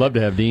charts. I'd love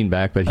to have Dean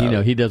back, but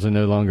he doesn't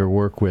no longer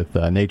work with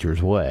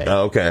Nature's Way.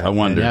 Oh, okay, I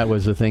wonder. And that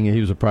was the thing.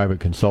 He was a private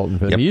consultant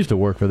for them. He used to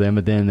work for them,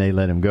 but then they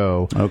let him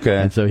go. Okay,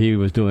 and so he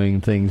was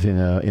doing things in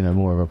a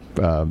more of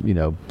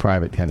a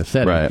private kind of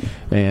setting. Right.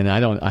 And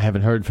I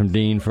haven't heard from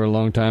Dean for a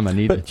long time. I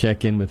need to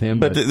check in with him.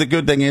 But the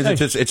good thing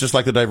is, it's just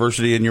like the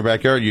diversity in your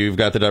backyard. we've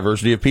got the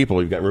diversity of people.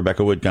 We've got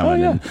Rebecca Wood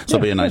coming in. So it'll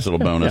be a nice little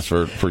bonus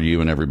for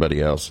you and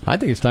everybody else. I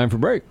think it's time for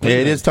break.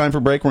 It is time for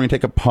break. We're going to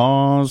take a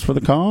pause for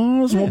the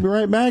cause. We'll be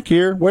right back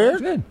here. Where?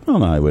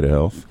 On Highway to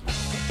Health.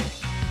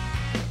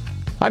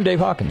 I'm Dave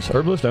Hawkins,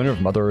 herbalist, owner of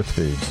Mother Earth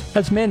Foods.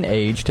 As men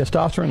age,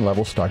 testosterone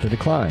levels start to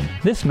decline.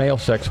 This male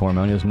sex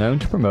hormone is known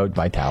to promote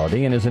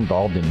vitality and is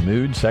involved in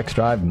mood, sex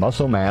drive,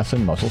 muscle mass,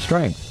 and muscle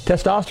strength.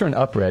 Testosterone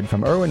Upred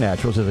from Irwin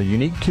Naturals is a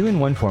unique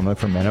 2-in-1 formula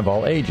for men of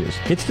all ages.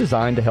 It's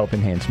designed to help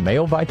enhance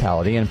male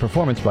vitality and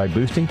performance by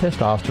boosting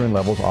testosterone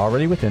levels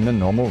already within the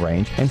normal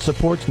range and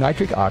supports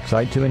nitric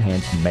oxide to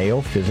enhance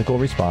male physical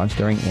response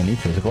during any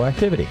physical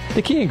activity.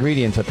 The key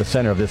ingredients at the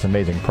center of this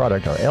amazing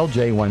product are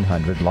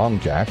LJ100 Long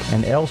Jack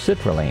and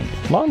L-Citrulline.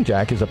 Long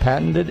Jack is a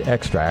patented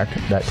extract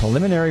that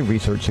preliminary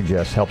research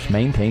suggests helps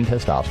maintain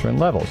testosterone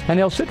levels.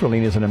 And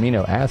L-citrulline is an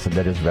amino acid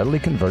that is readily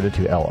converted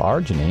to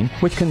L-arginine,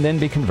 which can then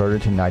be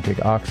converted to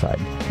nitric oxide.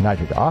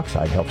 Nitric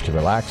oxide helps to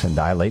relax and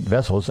dilate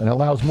vessels and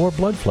allows more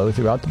blood flow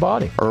throughout the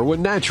body.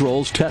 Irwin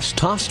Naturals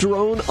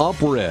Testosterone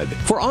Upred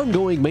for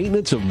ongoing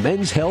maintenance of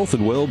men's health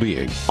and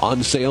well-being.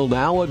 On sale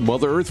now at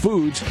Mother Earth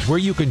Foods, where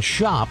you can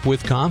shop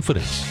with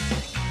confidence.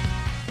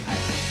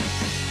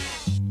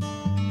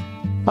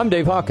 I'm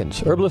Dave Hawkins,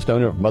 herbalist,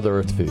 owner of Mother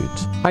Earth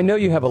Foods. I know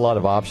you have a lot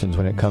of options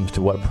when it comes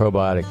to what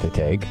probiotic to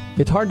take.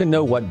 It's hard to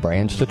know what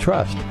brands to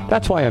trust.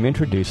 That's why I'm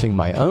introducing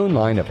my own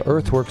line of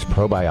Earthworks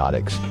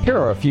probiotics. Here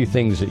are a few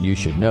things that you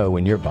should know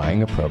when you're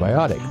buying a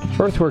probiotic.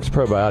 Earthworks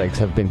probiotics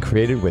have been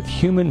created with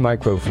human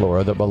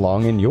microflora that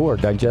belong in your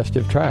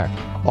digestive tract.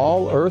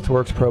 All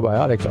Earthworks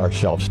probiotics are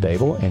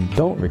shelf-stable and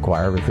don't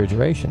require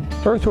refrigeration.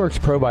 Earthworks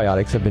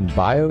probiotics have been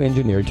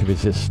bioengineered to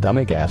resist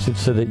stomach acids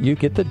so that you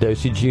get the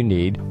dosage you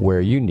need where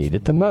you need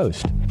it the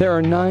most. There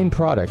are 9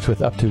 products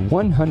with up to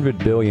 100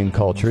 billion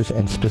cultures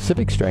and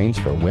specific strains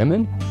for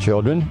women,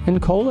 children,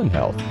 and colon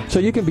health. So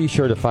you can be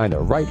sure to find the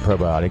right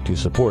probiotic to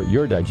support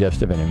your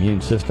digestive and immune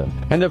system.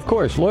 And of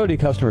course, loyalty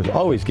customers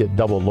always get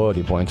double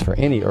loyalty points for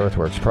any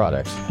Earthworks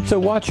products. So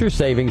watch your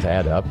savings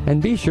add up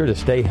and be sure to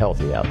stay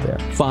healthy out there.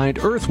 Find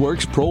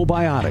Earthworks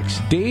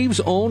Probiotics,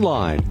 Dave's own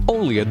line,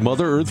 only at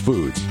Mother Earth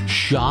Foods.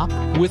 Shop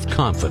with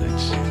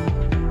confidence.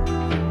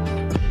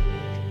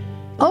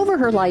 Over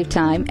her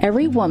lifetime,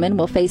 every woman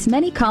will face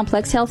many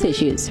complex health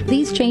issues.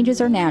 These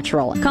changes are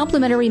natural.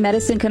 Complementary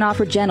medicine can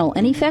offer gentle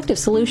and effective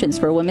solutions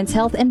for women's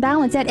health and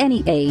balance at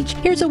any age.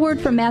 Here's a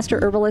word from Master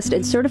Herbalist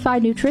and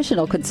Certified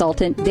Nutritional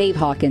Consultant Dave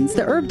Hawkins,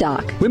 the Herb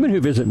Doc. Women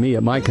who visit me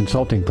at my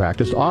consulting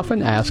practice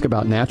often ask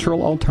about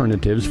natural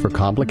alternatives for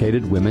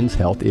complicated women's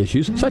health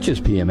issues such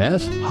as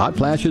PMS, hot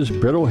flashes,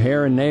 brittle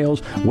hair and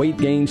nails, weight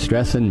gain,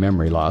 stress, and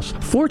memory loss.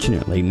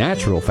 Fortunately,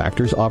 Natural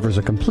Factors offers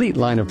a complete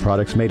line of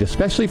products made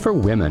especially for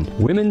women.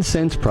 Women's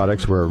Sense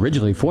products were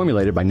originally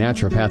formulated by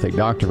naturopathic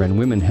doctor and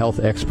women health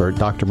expert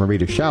Dr.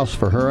 Marita Schaus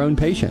for her own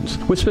patients.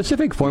 With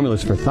specific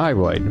formulas for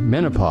thyroid,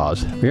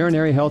 menopause,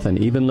 urinary health, and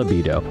even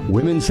libido,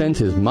 Women's Sense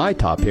is my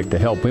top pick to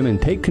help women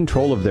take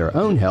control of their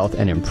own health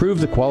and improve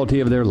the quality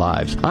of their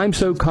lives. I'm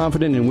so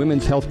confident in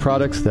women's health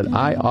products that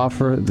I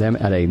offer them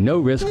at a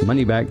no-risk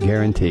money-back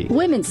guarantee.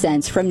 Women's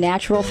Sense from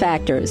Natural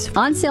Factors.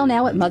 On sale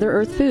now at Mother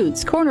Earth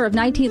Foods, corner of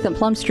 19th and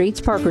Plum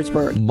Streets,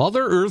 Parkersburg.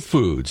 Mother Earth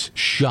Foods.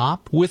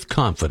 Shop with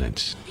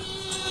confidence.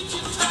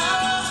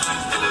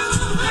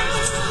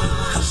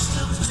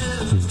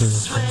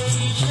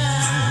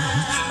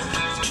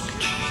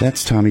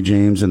 That's Tommy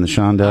James and the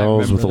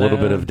Shondells with a little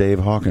bit of Dave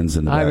Hawkins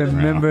in the background. I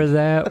remember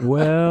that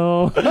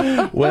well.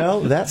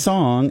 Well, that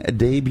song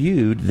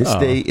debuted this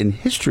day in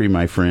history,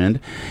 my friend,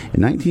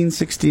 in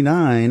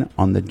 1969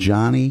 on the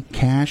Johnny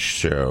Cash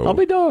Show. I'll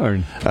be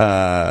darned.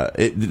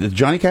 The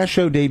Johnny Cash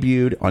Show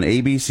debuted on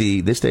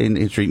ABC this day in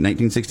history,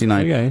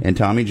 1969, okay. And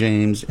Tommy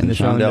James and the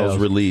Shondells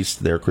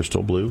released their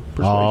Crystal Blue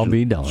Persuasion. I'll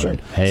be darned. Sure.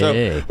 Hey. So,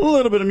 a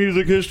little bit of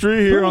music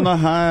history here on the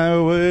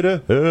Highway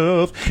to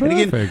Health. Perfect. And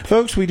again,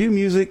 folks, we do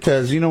music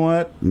because, you know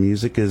what?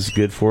 Music is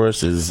good for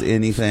us as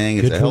anything.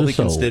 It's good a healthy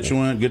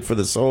constituent, good for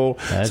the soul.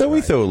 That's so we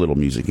right. throw a little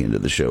music into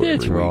the show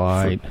That's every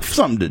right. week. For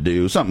something to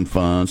do, something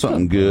fun,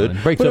 something good.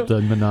 Breaks up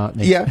the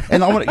monotony. Yeah,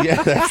 and I want to,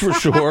 yeah, that's for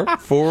sure.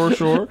 For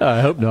sure.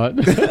 I hope not.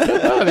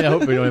 I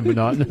hope we don't have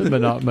monotonous.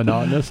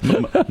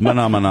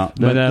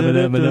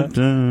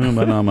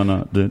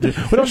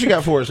 What else you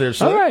got for us there,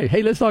 sir? All right.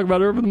 Hey, let's talk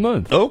about Herb of the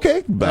Month.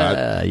 Okay.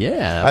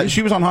 Yeah.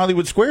 She was on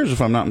Hollywood Squares,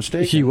 if I'm not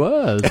mistaken. She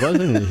was,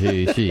 wasn't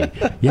she?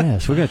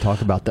 Yes, we're going to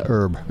talk about the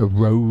herb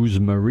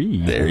rosemary.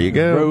 There you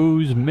go.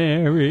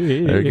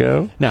 Rosemary. There you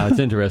go. Now, it's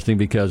interesting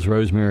because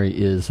rosemary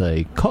is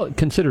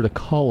considered a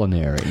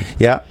culinary.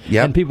 Yeah.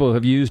 And people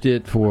have used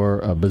it for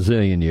a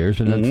bazillion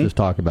years, and let's just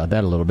talk about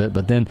that a little bit.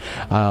 But then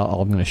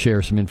I'm going to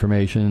share some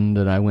information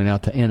that I went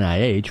out to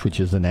NIH, which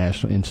is the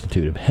National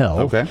Institute of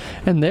Health. Okay.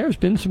 And there's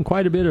been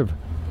quite a bit of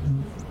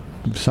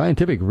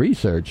scientific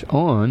research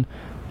on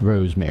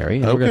rosemary.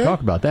 And we're going to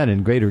talk about that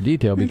in greater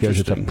detail because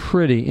it's a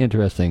pretty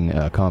interesting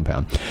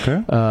compound.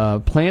 Okay.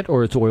 Plant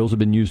or its oils have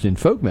been used in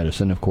folk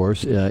medicine, of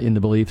course, in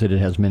the belief that it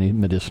has many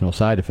medicinal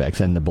side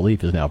effects, and the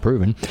belief is now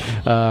proven.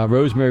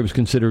 Rosemary was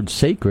considered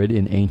sacred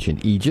in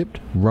ancient Egypt,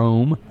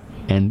 Rome,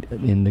 and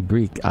in the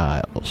Greek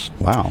Isles.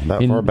 Wow,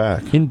 that far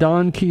back. In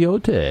Don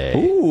Quixote,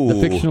 the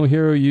fictional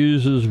hero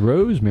uses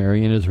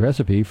rosemary in his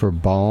recipe for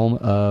balm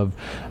of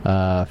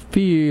how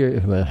do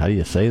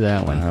you say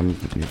that one?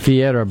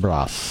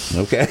 Fierabras.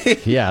 Okay.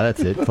 Yeah,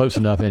 that's it. Close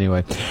enough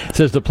anyway. It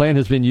says the plant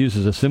has been used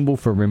as a symbol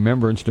for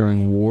remembrance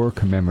during war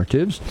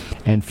commemoratives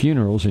and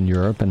funerals in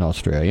Europe and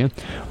Australia.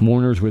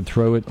 Mourners would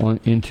throw it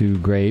into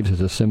graves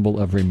as a symbol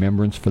of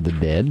remembrance for the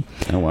dead.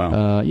 Oh,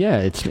 wow.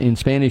 It's in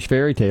Spanish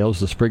fairy tales,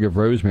 The Sprig of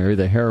Rosemary,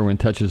 the heroine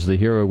touches the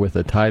hero with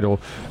the title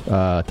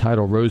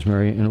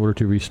rosemary in order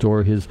to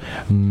restore his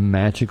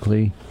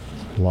magically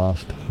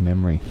lost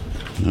memory.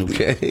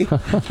 Okay.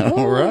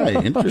 All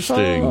right.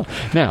 Interesting.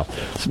 Now,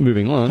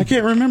 moving on. I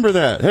can't remember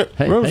that.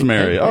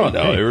 Rosemary.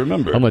 I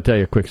remember. I'm going to tell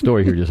you a quick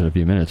story here just in a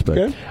few minutes. But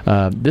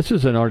okay. This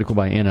is an article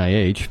by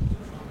NIH.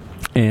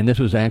 And this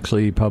was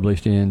actually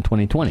published in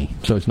 2020,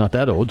 so it's not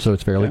that old, so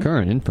it's fairly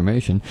current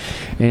information.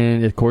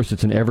 And, of course,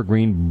 it's an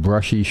evergreen,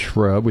 brushy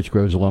shrub which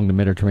grows along the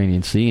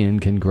Mediterranean Sea and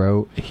can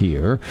grow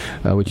here,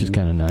 which is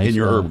kind of nice. In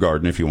your herb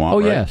garden, if you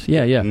want, right? Yes.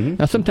 Yeah. Mm-hmm.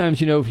 Now,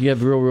 sometimes, if you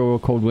have real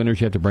cold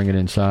winters, you have to bring it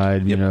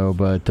inside,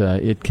 but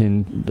it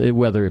can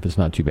weather if it's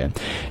not too bad.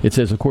 It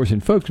says, of course, in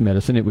folk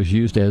medicine, it was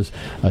used as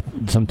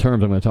some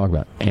terms I'm going to talk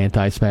about.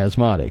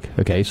 Antispasmodic.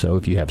 Okay, so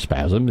if you have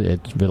spasm, it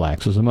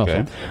relaxes the muscle.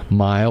 Okay.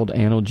 Mild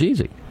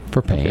analgesic.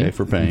 For pain. Okay,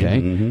 for pain.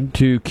 Okay. Mm-hmm.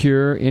 To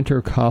cure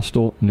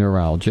intercostal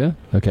neuralgia.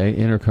 Okay,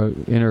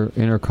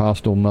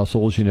 intercostal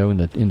muscles,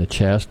 in the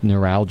chest,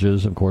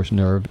 neuralgias, of course,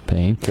 nerve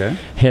pain. Okay.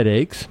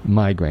 Headaches,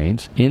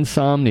 migraines,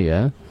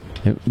 insomnia,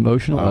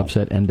 emotional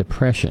upset, and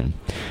depression.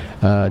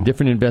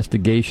 Different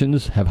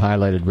investigations have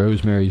highlighted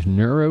rosemary's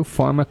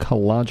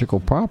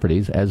neuropharmacological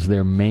properties as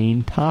their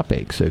main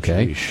topics.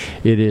 Okay, Sheesh.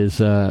 It is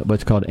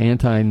what's called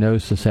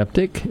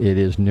anti-nociceptic. It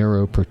is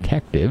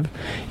neuroprotective.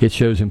 It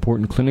shows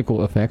important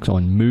clinical effects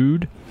on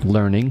mood,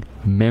 learning,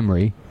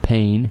 memory,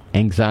 pain,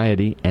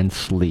 anxiety, and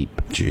sleep.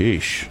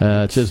 Jeesh.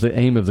 It says the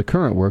aim of the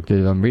current work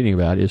that I'm reading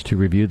about is to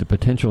review the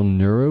potential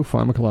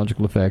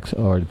neuropharmacological effects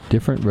of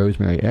different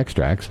rosemary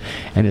extracts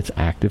and its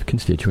active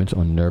constituents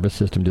on nervous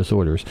system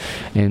disorders.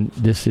 And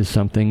this is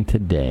something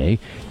today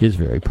is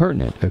very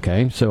pertinent,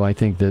 okay? So I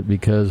think that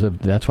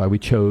that's why we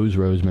chose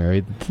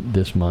rosemary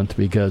this month,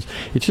 because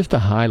it's just a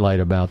highlight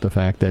about the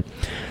fact that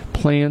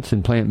plants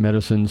and plant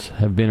medicines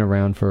have been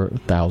around for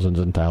thousands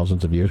and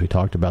thousands of years. We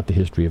talked about the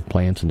history of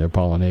plants and their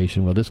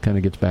pollination. Well, this kind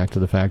of gets back to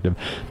the fact of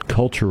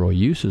cultural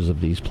uses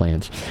of these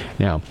plants.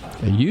 Now,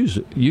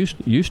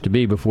 used to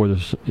be before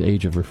the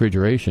age of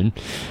refrigeration,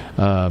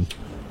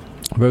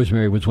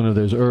 rosemary was one of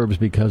those herbs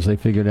because they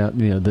figured out,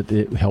 that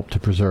it helped to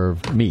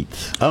preserve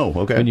meats. Oh,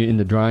 okay. When in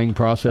the drying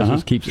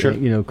processes, keeps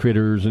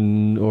critters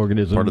and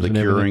organisms. Part of the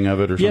curing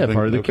of it, or something. Yeah,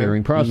 part of the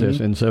curing process,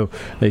 and so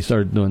they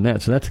started doing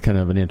that. So that's kind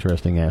of an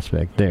interesting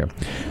aspect there.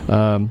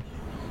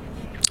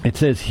 It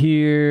says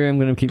here, I'm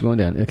going to keep going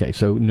down. Okay,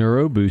 so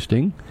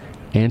neuro-boosting,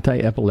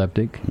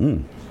 anti-epileptic,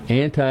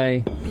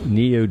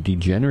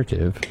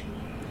 anti-neodegenerative.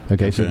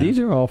 Okay, so these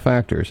are all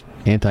factors.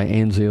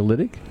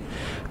 Anti-anxiolytic.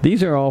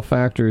 These are all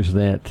factors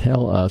that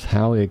tell us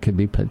how it could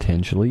be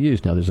potentially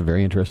used. Now, there's a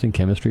very interesting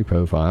chemistry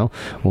profile.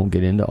 Won't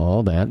get into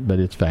all that, but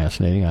it's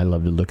fascinating. I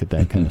love to look at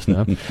that kind of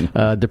stuff.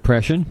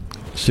 Depression,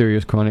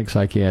 serious chronic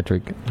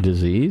psychiatric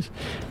disease.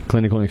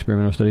 Clinical and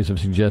experimental studies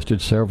have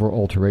suggested several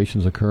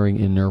alterations occurring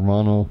in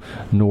neuronal,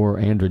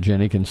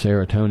 norandrogenic, and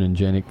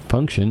serotoninogenic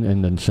function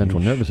in the central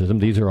nervous system.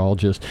 These are all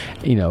just,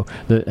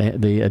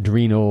 the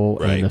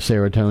adrenal and the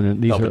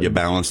serotonin. Helping you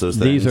balance those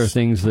things. These are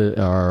things that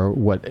are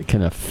what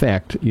can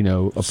affect,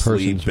 a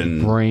person's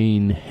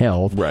brain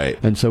health. Right.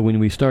 And so when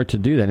we start to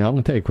do that, now I'm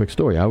going to tell you a quick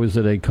story. I was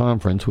at a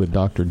conference with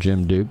Dr.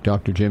 Jim Duke.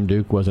 Dr. Jim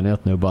Duke was an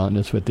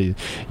ethnobotanist with the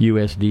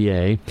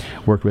USDA,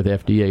 worked with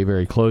FDA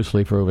very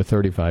closely for over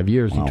 35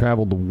 years. Wow. He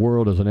traveled the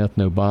world as an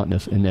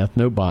ethnobotanist, and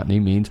ethnobotany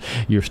means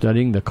you're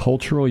studying the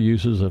cultural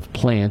uses of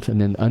plants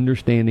and then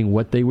understanding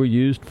what they were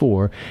used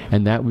for,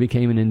 and that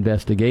became an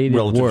investigative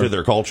relative work. To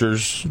their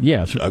cultures?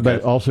 Yes,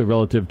 but also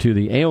relative to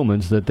the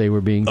ailments that they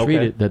were being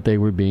treated, that they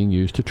were being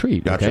used to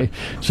treat. Gotcha. Okay,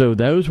 so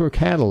those were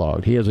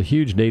cataloged. He has a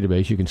huge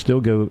database. You can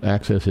still go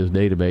access his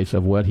database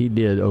of what he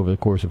did over the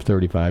course of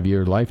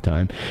 35-year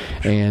lifetime,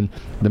 and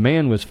the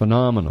man was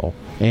phenomenal.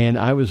 And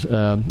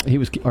he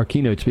was our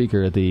keynote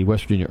speaker at the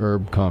West Virginia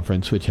Herb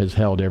Conference, which has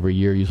held every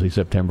year, usually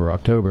September,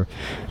 October,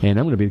 and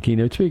I'm going to be the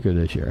keynote speaker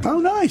this year. Oh,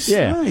 nice.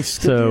 Yeah. Nice.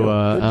 Good so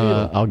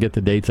deal. I'll get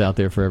the dates out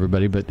there for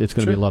everybody, but it's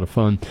going to be a lot of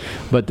fun.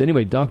 But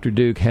anyway, Dr.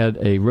 Duke had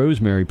a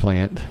rosemary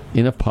plant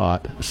in a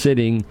pot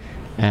sitting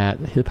at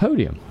his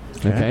podium.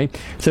 Okay,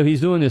 so he's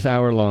doing this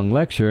hour-long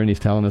lecture, and he's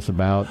telling us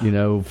about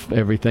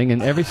everything.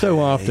 And every so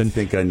often,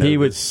 he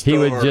would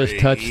just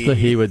touch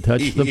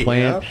the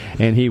plant,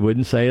 and he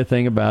wouldn't say a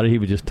thing about it. He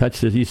would just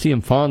touch this. You see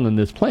him fondling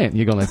this plant, and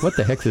you're going like, "What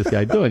the heck's this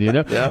guy doing?"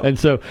 And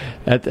so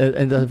at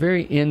the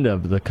very end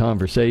of the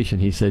conversation,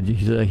 he said,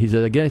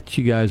 "I guess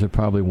you guys are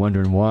probably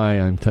wondering why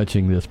I'm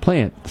touching this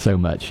plant so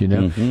much."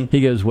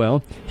 He goes,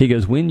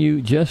 "When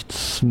you just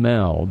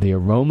smell the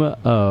aroma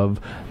of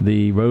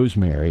the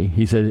rosemary,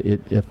 he said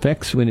it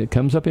affects when it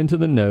comes up into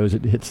the nose,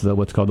 it hits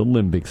what's called the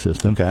limbic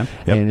system. Okay.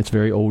 Yep. And it's a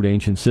very old,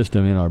 ancient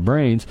system in our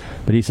brains.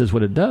 But he says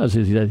what it does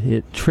is that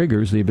it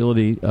triggers the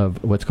ability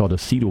of what's called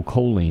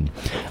acetylcholine.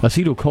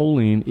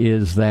 Acetylcholine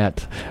is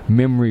that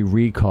memory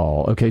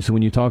recall. Okay, so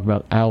when you talk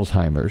about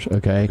Alzheimer's,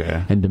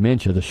 okay. And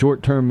dementia, the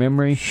short-term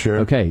memory, sure.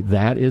 Okay,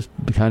 that is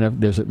kind of,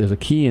 there's a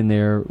key in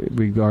there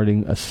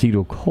regarding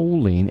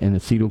acetylcholine and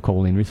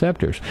acetylcholine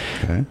receptors.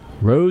 Okay.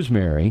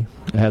 Rosemary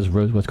has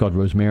what's called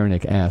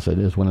rosmarinic acid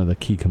is one of the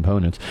key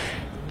components.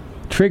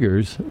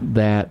 Triggers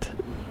that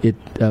it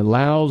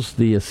allows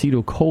the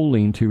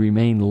acetylcholine to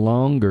remain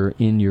longer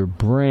in your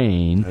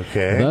brain.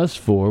 Okay. Thus,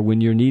 for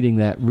when you're needing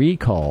that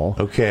recall,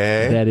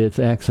 that it's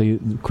actually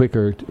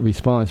quicker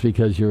response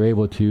because you're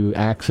able to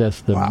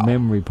access the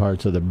memory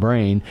parts of the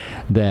brain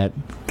that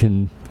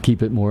can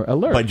keep it more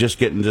alert. By just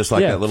getting that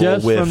little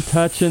just whiff. From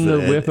touching the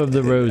whiff of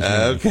the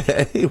rosemary.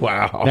 Okay,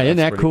 wow. Now, isn't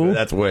that cool? Good.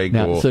 That's way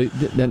cool. So,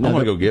 I'm going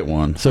to go get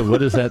one. So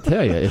what does that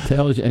tell you? It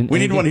tells you... we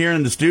need one here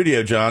in the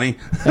studio, Johnny.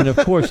 And of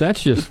course,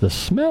 that's just the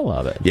smell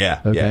of it.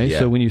 Yeah, okay? Yeah.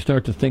 So when you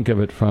start to think of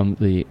it from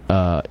the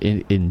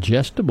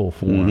ingestible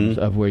forms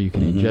of where you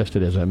can ingest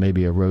it as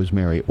maybe a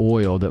rosemary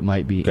oil that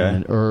might be in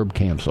an herb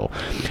capsule.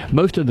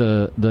 Most of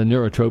the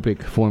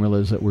neurotropic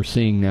formulas that we're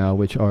seeing now,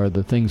 which are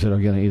the things that are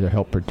going to either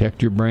help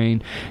protect your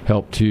brain,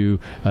 help to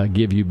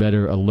give you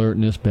better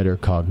alertness, better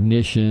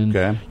cognition.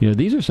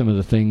 These are some of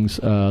the things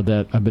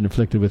that I've been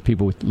afflicted with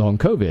people with long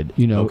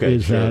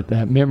COVID.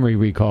 That memory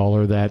recall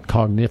or that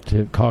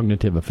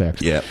cognitive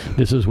effects. Yeah.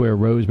 This is where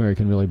rosemary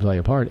can really play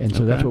a part, and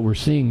so that's what we're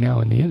seeing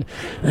now in the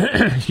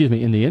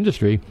in the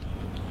industry.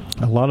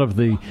 A lot of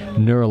the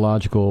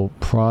neurological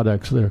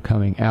products that are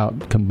coming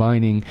out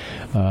combining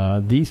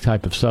these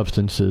type of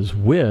substances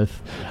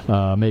with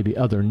maybe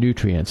other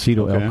nutrients,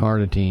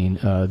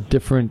 acetyl-L-carnitine,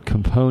 different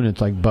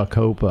components like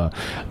Bacopa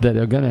that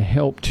are going to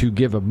help to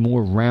give a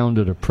more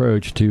rounded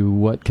approach to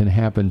what can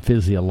happen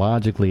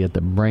physiologically at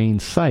the brain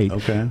site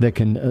that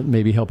can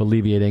maybe help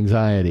alleviate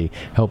anxiety,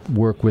 help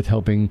work with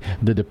helping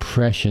the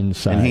depression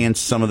side. Enhance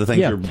some of the things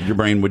your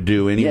brain would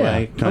do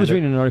anyway. I was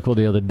reading an article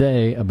the other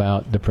day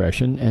about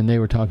depression, and they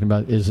were talking about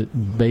is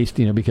it based,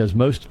 because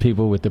most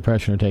people with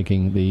depression are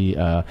taking the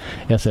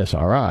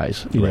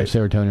SSRIs,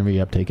 serotonin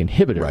reuptake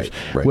inhibitors.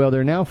 Right. Well,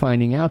 they're now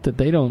finding out that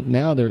they don't.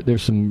 Now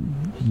there's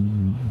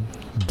some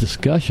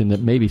discussion that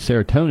maybe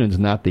serotonin's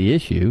not the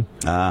issue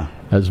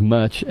as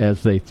much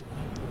as they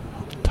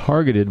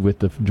targeted with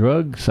the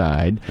drug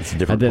side. It's a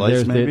different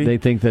place, maybe? They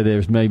think that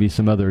there's maybe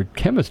some other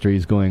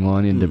chemistries going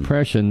on in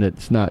depression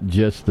that's not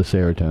just the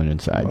serotonin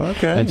side.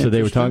 Okay, and so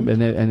they were talking,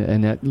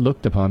 and that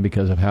looked upon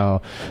because of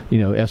how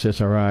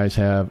SSRIs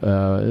have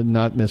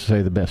not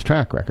necessarily the best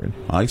track record.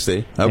 I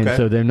see. Okay, and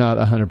so they're not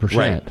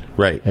 100%.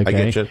 Right. Okay? I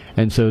get you.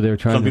 And so they're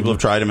trying. Some people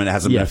have tried them and it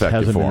hasn't been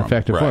effective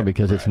for them.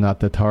 Because it's not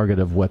the target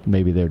of what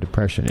maybe their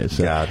depression is.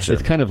 So gotcha.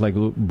 It's kind of like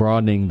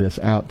broadening this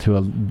out to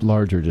a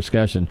larger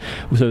discussion.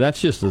 So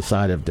that's just the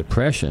side of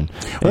depression.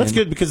 Well, that's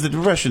good because the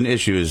depression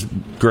issue has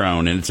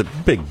grown and it's a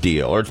big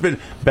deal, or it's been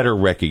better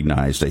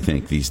recognized, I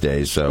think, these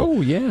days.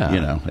 So,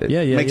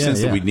 it makes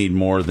sense that we need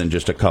more than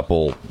just a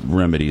couple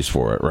remedies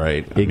for it,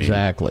 right?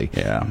 Exactly.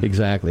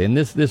 And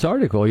this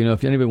article,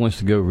 if anybody wants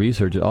to go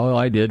research it, all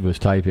I did was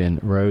type in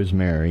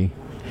rosemary.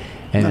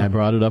 And I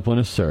brought it up on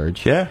a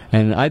search. Yeah.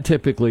 And I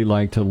typically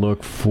like to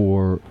look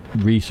for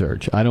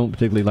research. I don't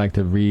particularly like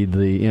to read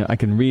I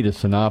can read a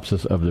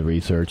synopsis of the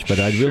research, but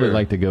I'd really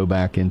like to go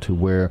back into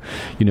where,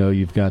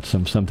 you've got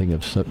something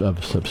of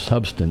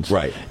substance.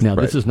 Right. Now,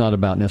 this is not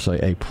about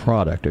necessarily a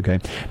product, okay?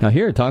 Now,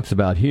 here it talks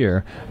about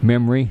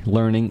memory,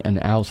 learning, and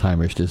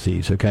Alzheimer's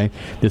disease, okay?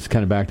 This is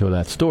kind of back to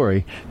that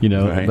story,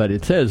 but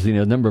it says,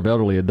 the number of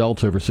elderly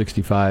adults over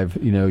 65,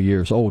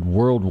 years old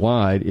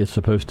worldwide is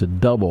supposed to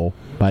double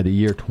by the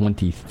year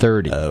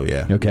 2030. Oh,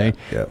 yeah. Okay?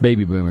 Yeah.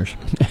 Baby boomers.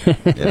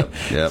 Yep.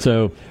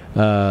 So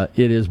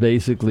it is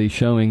basically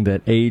showing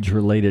that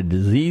age-related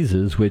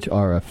diseases, which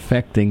are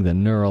affecting the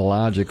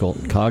neurological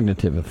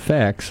cognitive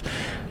effects,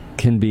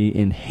 can be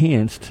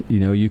enhanced.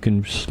 You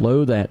can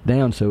slow that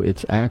down so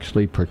it's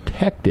actually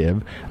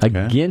protective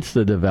against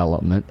the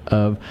development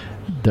of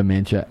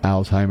dementia,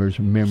 Alzheimer's,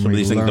 memory, some of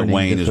these things that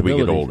wane as we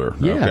get older.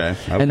 Yeah.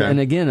 Okay. And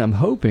again, I'm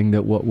hoping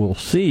that what we'll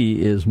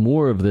see is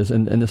more of this,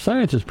 and the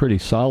science is pretty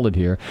solid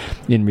here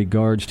in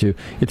regards to,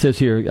 it says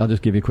here, I'll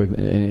just give you a quick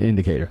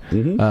indicator.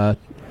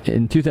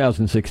 In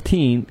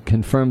 2016,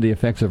 confirmed the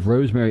effects of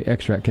rosemary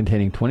extract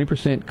containing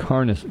 20%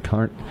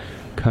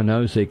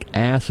 carnosic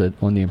acid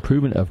on the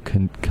improvement of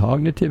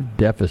cognitive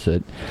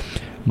deficit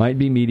might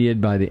be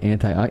mediated by the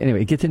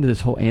anyway, it gets into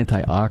this whole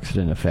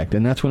antioxidant effect,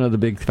 and that's one of the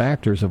big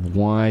factors of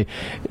why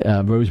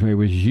rosemary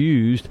was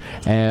used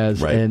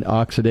as an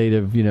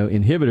oxidative,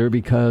 inhibitor,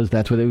 because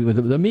that's what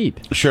the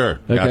meat.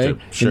 Sure. Okay. Gotcha.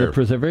 Sure. In the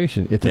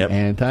preservation, it's an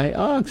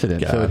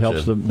antioxidant, so it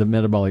helps the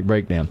metabolic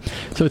breakdown.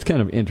 So it's kind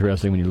of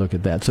interesting when you look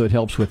at that. So it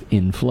helps with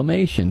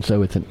inflammation.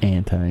 So it's an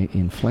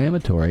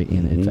anti-inflammatory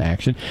in its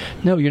action.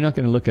 No, you're not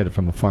going to look at it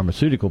from a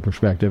pharmaceutical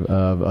perspective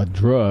of a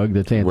drug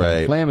that's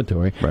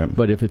anti-inflammatory,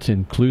 but if it's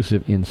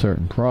inclusive in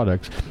certain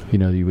products,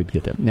 you would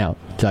get that. Now,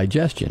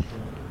 digestion.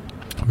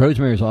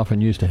 Rosemary is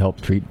often used to help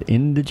treat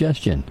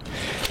indigestion.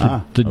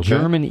 The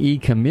German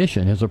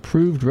E-Commission has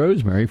approved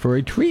rosemary for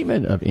a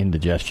treatment of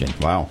indigestion.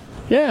 Wow.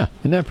 Yeah,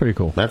 isn't that pretty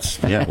cool? That's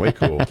way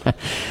cool.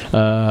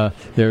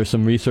 There's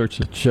some research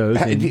that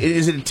shows.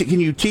 Is it?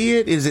 Can you tea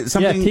it? Is it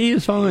something? Yeah, tea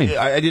is fine.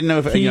 I didn't know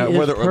if tea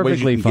whether is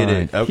perfectly you can fine. get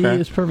it. Okay.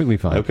 Tea is perfectly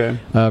fine. Okay.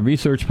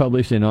 Research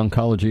published in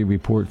Oncology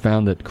Report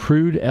found that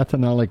crude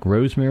ethanolic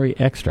rosemary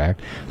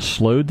extract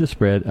slowed the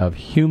spread of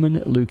human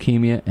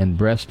leukemia and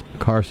breast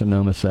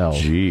carcinoma cells.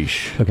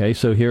 Sheesh. Okay,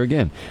 so here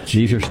again,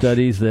 these are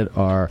studies that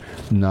are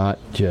not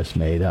just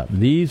made up.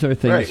 These are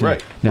things.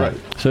 Right.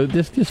 So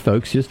just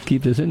folks, just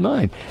keep this in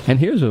mind.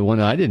 And here's the one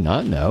I did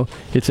not know.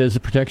 It says the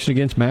protection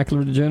against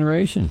macular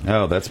degeneration.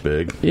 Oh, that's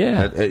big.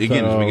 Yeah.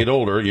 Again, as we get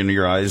older,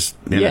 your eyes,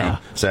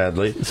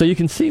 sadly. So you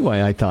can see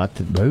why I thought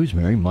that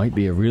rosemary might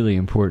be a really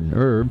important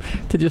herb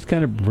to just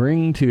kind of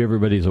bring to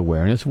everybody's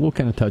awareness. We'll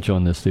kind of touch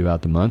on this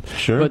throughout the month.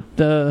 Sure.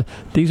 But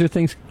these are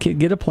things,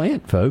 get a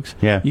plant, folks.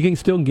 Yeah. You can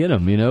still get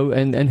them,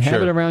 and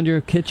have it around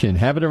your kitchen.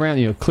 Have it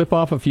around, clip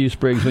off a few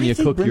sprigs when you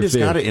cook Brenda's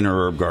your fish. got it in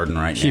her herb garden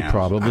right she now. She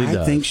probably does.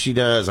 I think she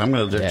does. I'm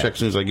going to check as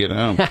soon as I get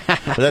home.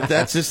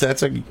 That's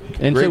a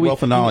and great so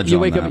wealth of knowledge. You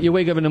wake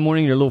up in the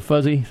morning, you're a little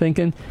fuzzy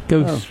thinking.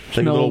 Go smell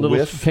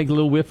take a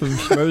little whiff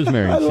of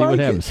rosemary and see what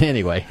happens.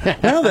 Anyway.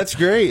 No, that's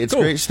great. It's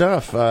great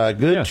stuff.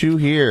 Good to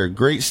hear.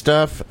 Great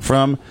stuff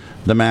from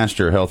the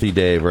master, Healthy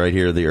Dave, right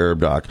here, the Herb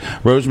Doc.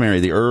 Rosemary,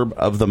 the herb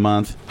of the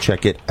month.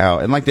 Check it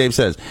out. And like Dave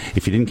says,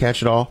 if you didn't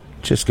catch it all,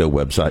 just go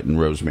website and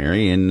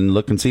rosemary and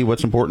look and see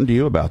what's important to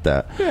you about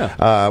that.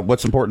 Yeah.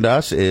 What's important to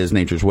us is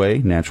Nature's Way,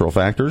 Natural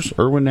Factors,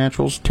 Irwin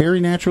Naturals, Terry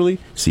Naturally,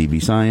 CV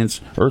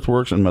Science,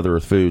 Earthworks, and Mother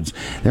Earth Foods.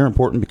 They're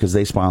important because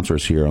they sponsor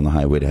us here on the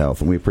Highway to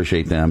Health, and we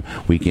appreciate them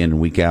week in and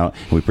week out.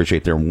 And we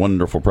appreciate their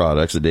wonderful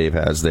products that Dave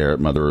has there at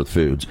Mother Earth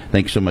Foods.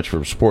 Thank you so much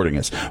for supporting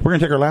us. We're going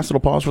to take our last little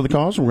pause for the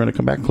cause, and we're going to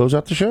come back and close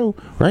out the show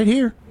right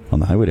here on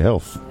the Highway to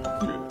Health.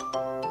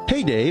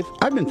 Hey, Dave,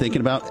 I've been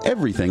thinking about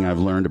everything I've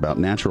learned about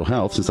natural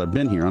health since I've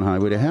been here on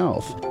Highway to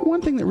Health.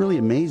 One thing that really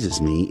amazes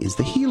me is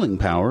the healing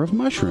power of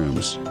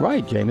mushrooms.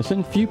 Right,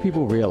 Jameson. Few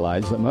people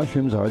realize that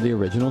mushrooms are the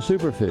original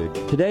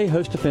superfood. Today,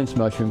 Host Defense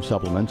mushroom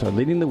supplements are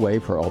leading the way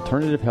for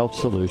alternative health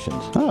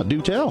solutions. Ah,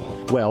 do tell.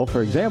 Well,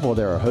 for example,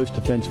 there are Host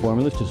Defense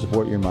formulas to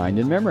support your mind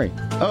and memory.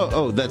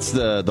 Oh, that's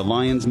the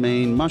lion's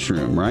mane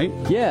mushroom, right?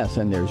 Yes,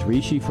 and there's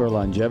reishi for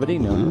longevity,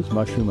 known as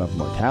mushroom of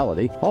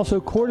mortality.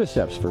 Also,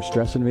 cordyceps for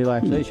stress and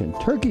relaxation.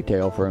 Turkey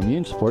tail for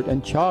immune support,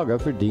 and chaga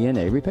for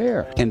DNA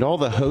repair. And all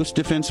the Host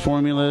Defense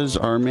formulas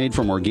are made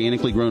from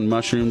organically grown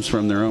mushrooms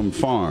from their own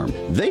farm.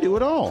 They do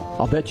it all.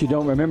 I'll bet you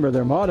don't remember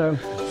their motto.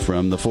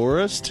 From the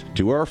forest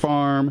to our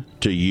farm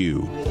to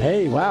you.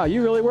 Hey, wow,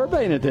 you really were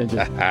paying attention.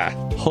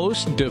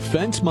 Host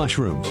Defense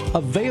Mushrooms.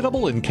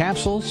 Available in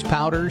capsules,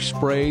 powders,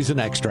 sprays, and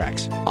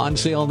extracts. On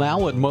sale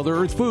now at Mother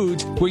Earth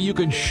Foods, where you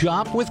can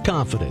shop with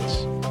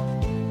confidence.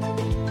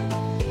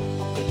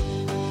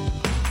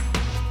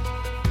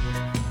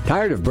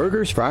 Tired of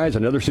burgers, fries,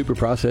 and other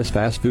super-processed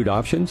fast food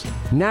options?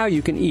 Now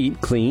you can eat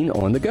clean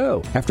on the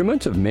go. After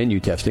months of menu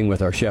testing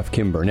with our chef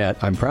Kim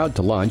Burnett, I'm proud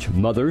to launch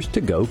Mother's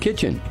To Go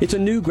Kitchen. It's a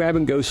new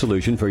grab-and-go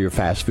solution for your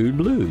fast food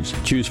blues.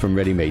 Choose from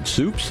ready-made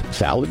soups,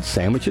 salads,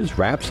 sandwiches,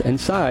 wraps, and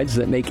sides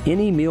that make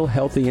any meal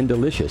healthy and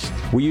delicious.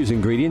 We use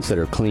ingredients that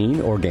are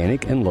clean,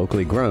 organic, and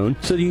locally grown,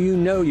 so you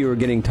know you are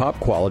getting top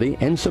quality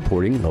and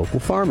supporting local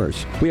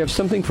farmers. We have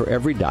something for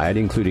every diet,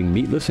 including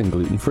meatless and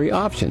gluten-free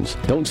options.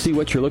 Don't see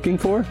what you're looking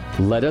for?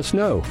 Let us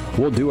know.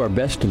 We'll do our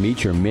best to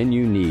meet your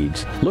menu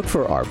needs. Look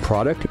for our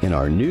product in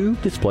our new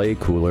display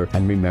cooler,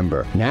 and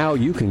remember, now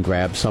you can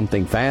grab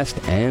something fast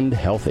and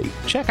healthy.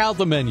 Check out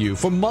the menu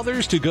for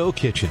Mother's To Go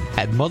Kitchen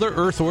at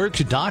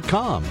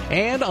MotherEarthworks.com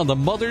and on the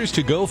Mother's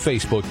To Go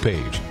Facebook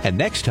page. And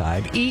next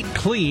time, eat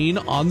clean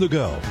on the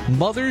go.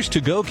 Mother's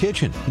To Go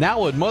Kitchen,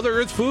 now at Mother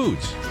Earth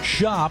Foods.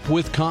 Shop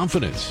with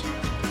confidence.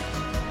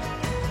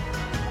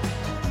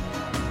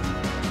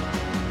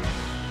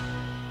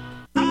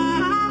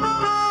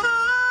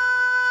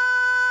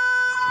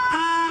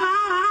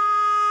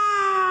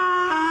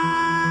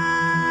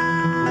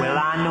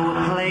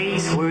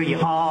 Where you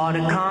ought to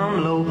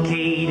come,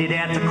 located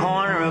at the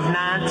corner of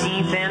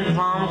 19th and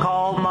Plum,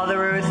 called Mother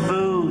Earth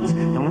Foods.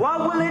 And what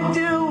will it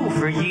do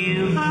for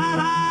you?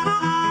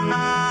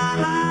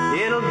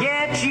 It'll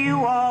get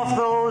you off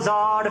those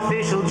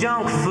artificial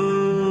junk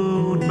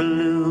food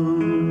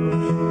blues,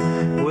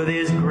 where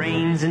there's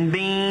grains and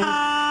beans,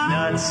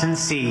 nuts and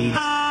seeds,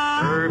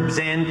 herbs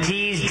and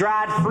teas,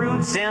 dried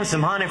fruits, and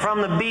some honey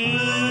from the bees.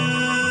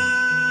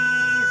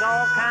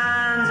 All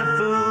kinds of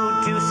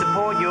food to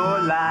support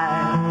your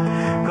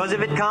life. 'Cause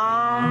if it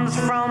comes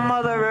from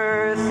Mother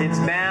Earth, it's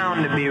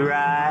bound to be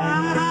right.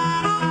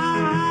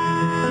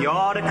 You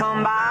ought to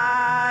come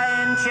by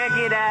and check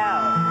it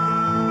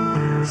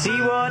out. See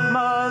what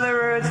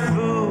Mother Earth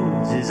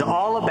Foods is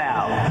all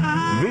about.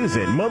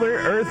 Visit Mother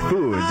Earth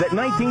Foods at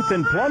 19th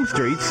and Plum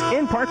Streets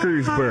in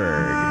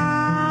Parkersburg.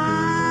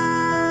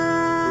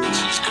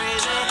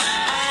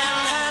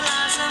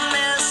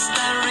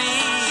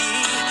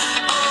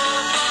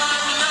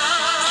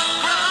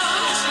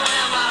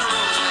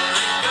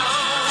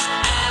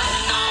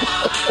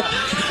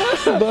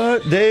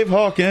 but Dave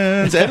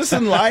Hawkins,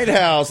 Edison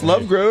Lighthouse.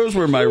 Love grows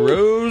where my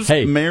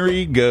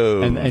rosemary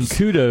goes. And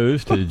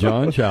kudos to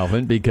John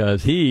Chalfant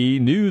because he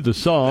knew the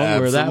song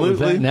where that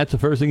was at. And that's the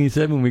first thing he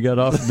said when we got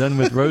done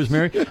with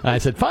Rosemary. I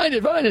said, find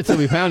it. So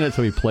we found it,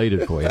 so we played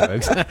it for you,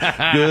 folks.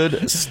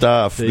 Good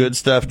stuff. See? Good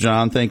stuff,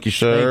 John. Thank you,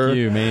 sir. Thank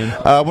you, man.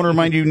 I want to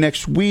remind you,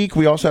 next week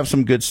we also have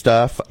some good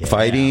stuff.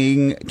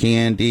 Fighting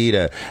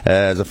Candida.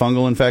 As a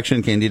fungal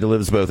infection, Candida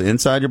lives both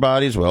inside your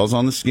body as well as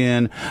on the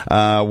skin.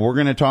 We're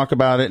going to talk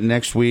about it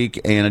next week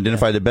and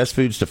identify the best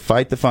foods to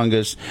fight the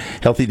fungus.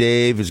 Healthy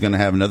Dave is going to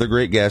have another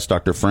great guest.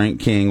 Dr. Frank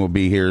King will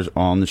be here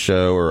on the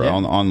show or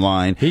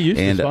online. He used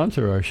to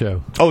sponsor our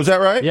show. Oh, is that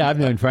right? Yeah, I've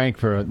known Frank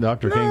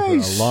Dr.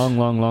 King for a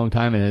long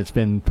time, and it's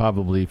been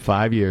probably 4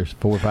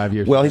 or 5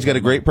 years. Well, he's got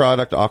a great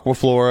product,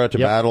 Aquaflora, to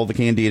battle the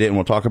Candida, and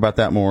we'll talk about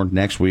that more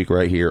next week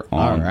right here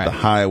on The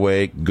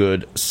Highway.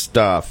 Good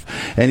stuff.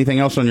 Anything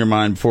else on your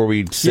mind before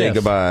we say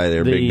goodbye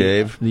there, Big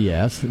Dave?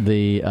 Yes.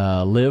 The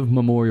Live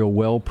Memorial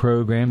Well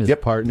program is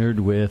partnered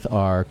with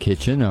our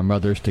kitchen, our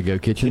Mothers to Go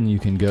kitchen. You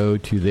can go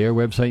to their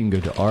website, you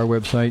can go to our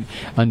website,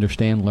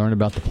 learn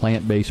about the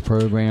plant-based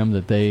program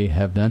that they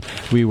have done.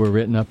 We were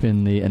written up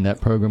and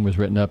that program was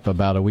written up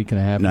about a week and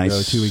a half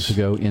ago, 2 weeks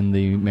ago in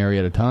the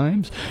Marietta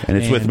Times. And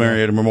it's with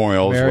Marietta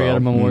Memorial as well. Marietta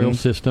Memorial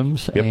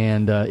Systems,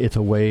 and it's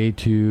a way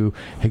to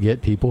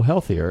get people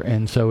healthier.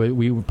 And so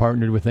we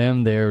partnered with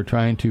them. They're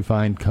trying to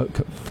find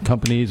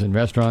companies and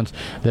restaurants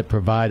that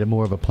provide a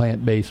more of a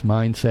plant-based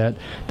mindset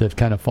that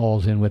kind of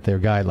falls in with their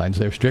guidelines.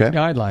 They're strict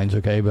guidelines,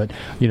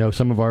 but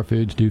some of our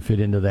foods do fit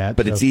into that.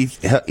 But it's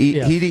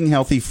eating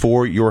healthy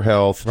for your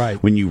health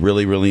when you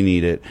really, really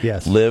need it.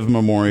 Yes. Live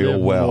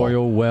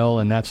Memorial Well,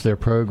 and that's their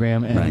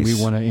program, and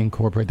we want to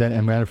incorporate that.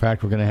 And matter of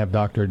fact, we're going to have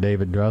Dr.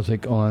 David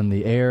Druzik on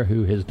the air,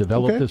 who has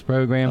developed this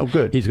program. Oh,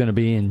 good. He's going to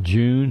be in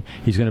June.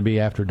 He's going to be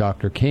after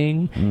Dr.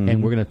 King,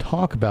 and we're going to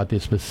talk about the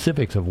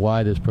specifics of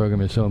why this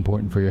program is so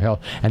important for your health.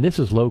 And this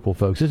is local,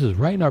 folks. This is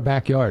right in our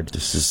backyard.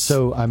 This is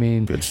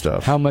good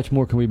stuff. How much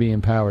more can we be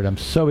empowered? I'm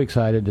so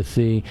excited to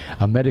see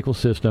a medical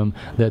system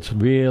that's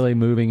really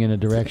moving in a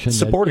direction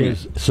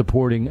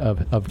supporting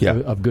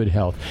of good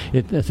health.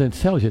 It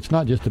tells you it's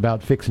not just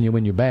about fixing you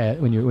when you're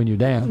bad, when you're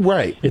down.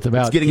 Right. It's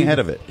about getting ahead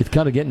of it. It's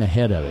kind of getting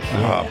ahead of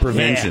it.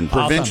 Prevention.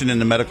 Prevention in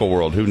the medical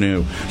world. Who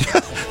knew?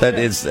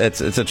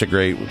 It's such a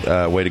great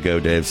way to go,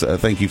 Dave. So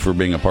thank you for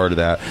being a part of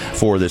that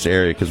for this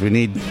area, because we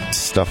need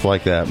stuff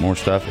like that. More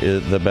stuff,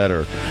 the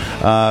better.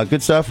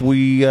 Good stuff.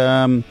 We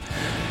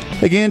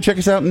again, check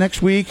us out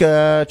next week.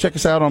 Check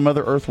us out on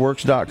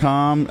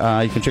MotherEarthWorks.com.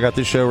 You can check out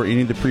this show or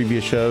any of the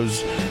previous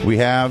shows we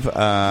have.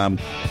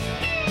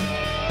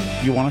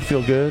 If you want to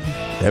feel good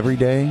every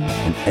day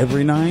and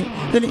every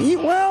night, then eat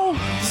well,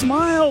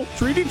 smile,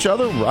 treat each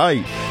other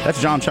right.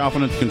 That's John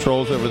Chalfant at the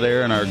controls over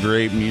there, and our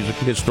great music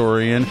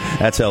historian.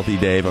 That's Healthy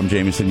Dave. I'm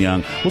Jamison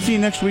Young. We'll see you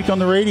next week on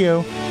the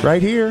radio,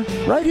 right here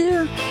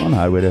on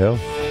Highway to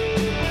Health.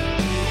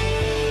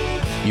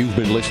 You've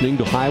been listening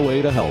to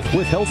Highway to Health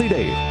with Healthy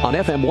Dave on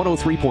FM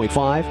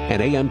 103.5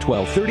 and AM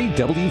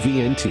 1230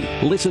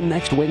 WVNT. Listen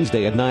next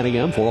Wednesday at 9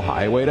 a.m. for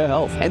Highway to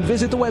Health, and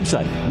visit the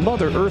website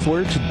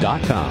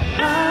MotherEarthworks.com.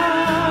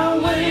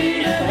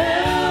 Highway to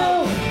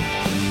Health.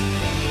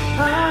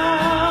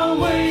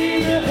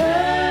 Highway to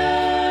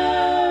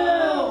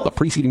Health. The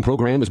preceding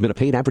program has been a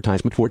paid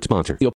advertisement for its sponsor.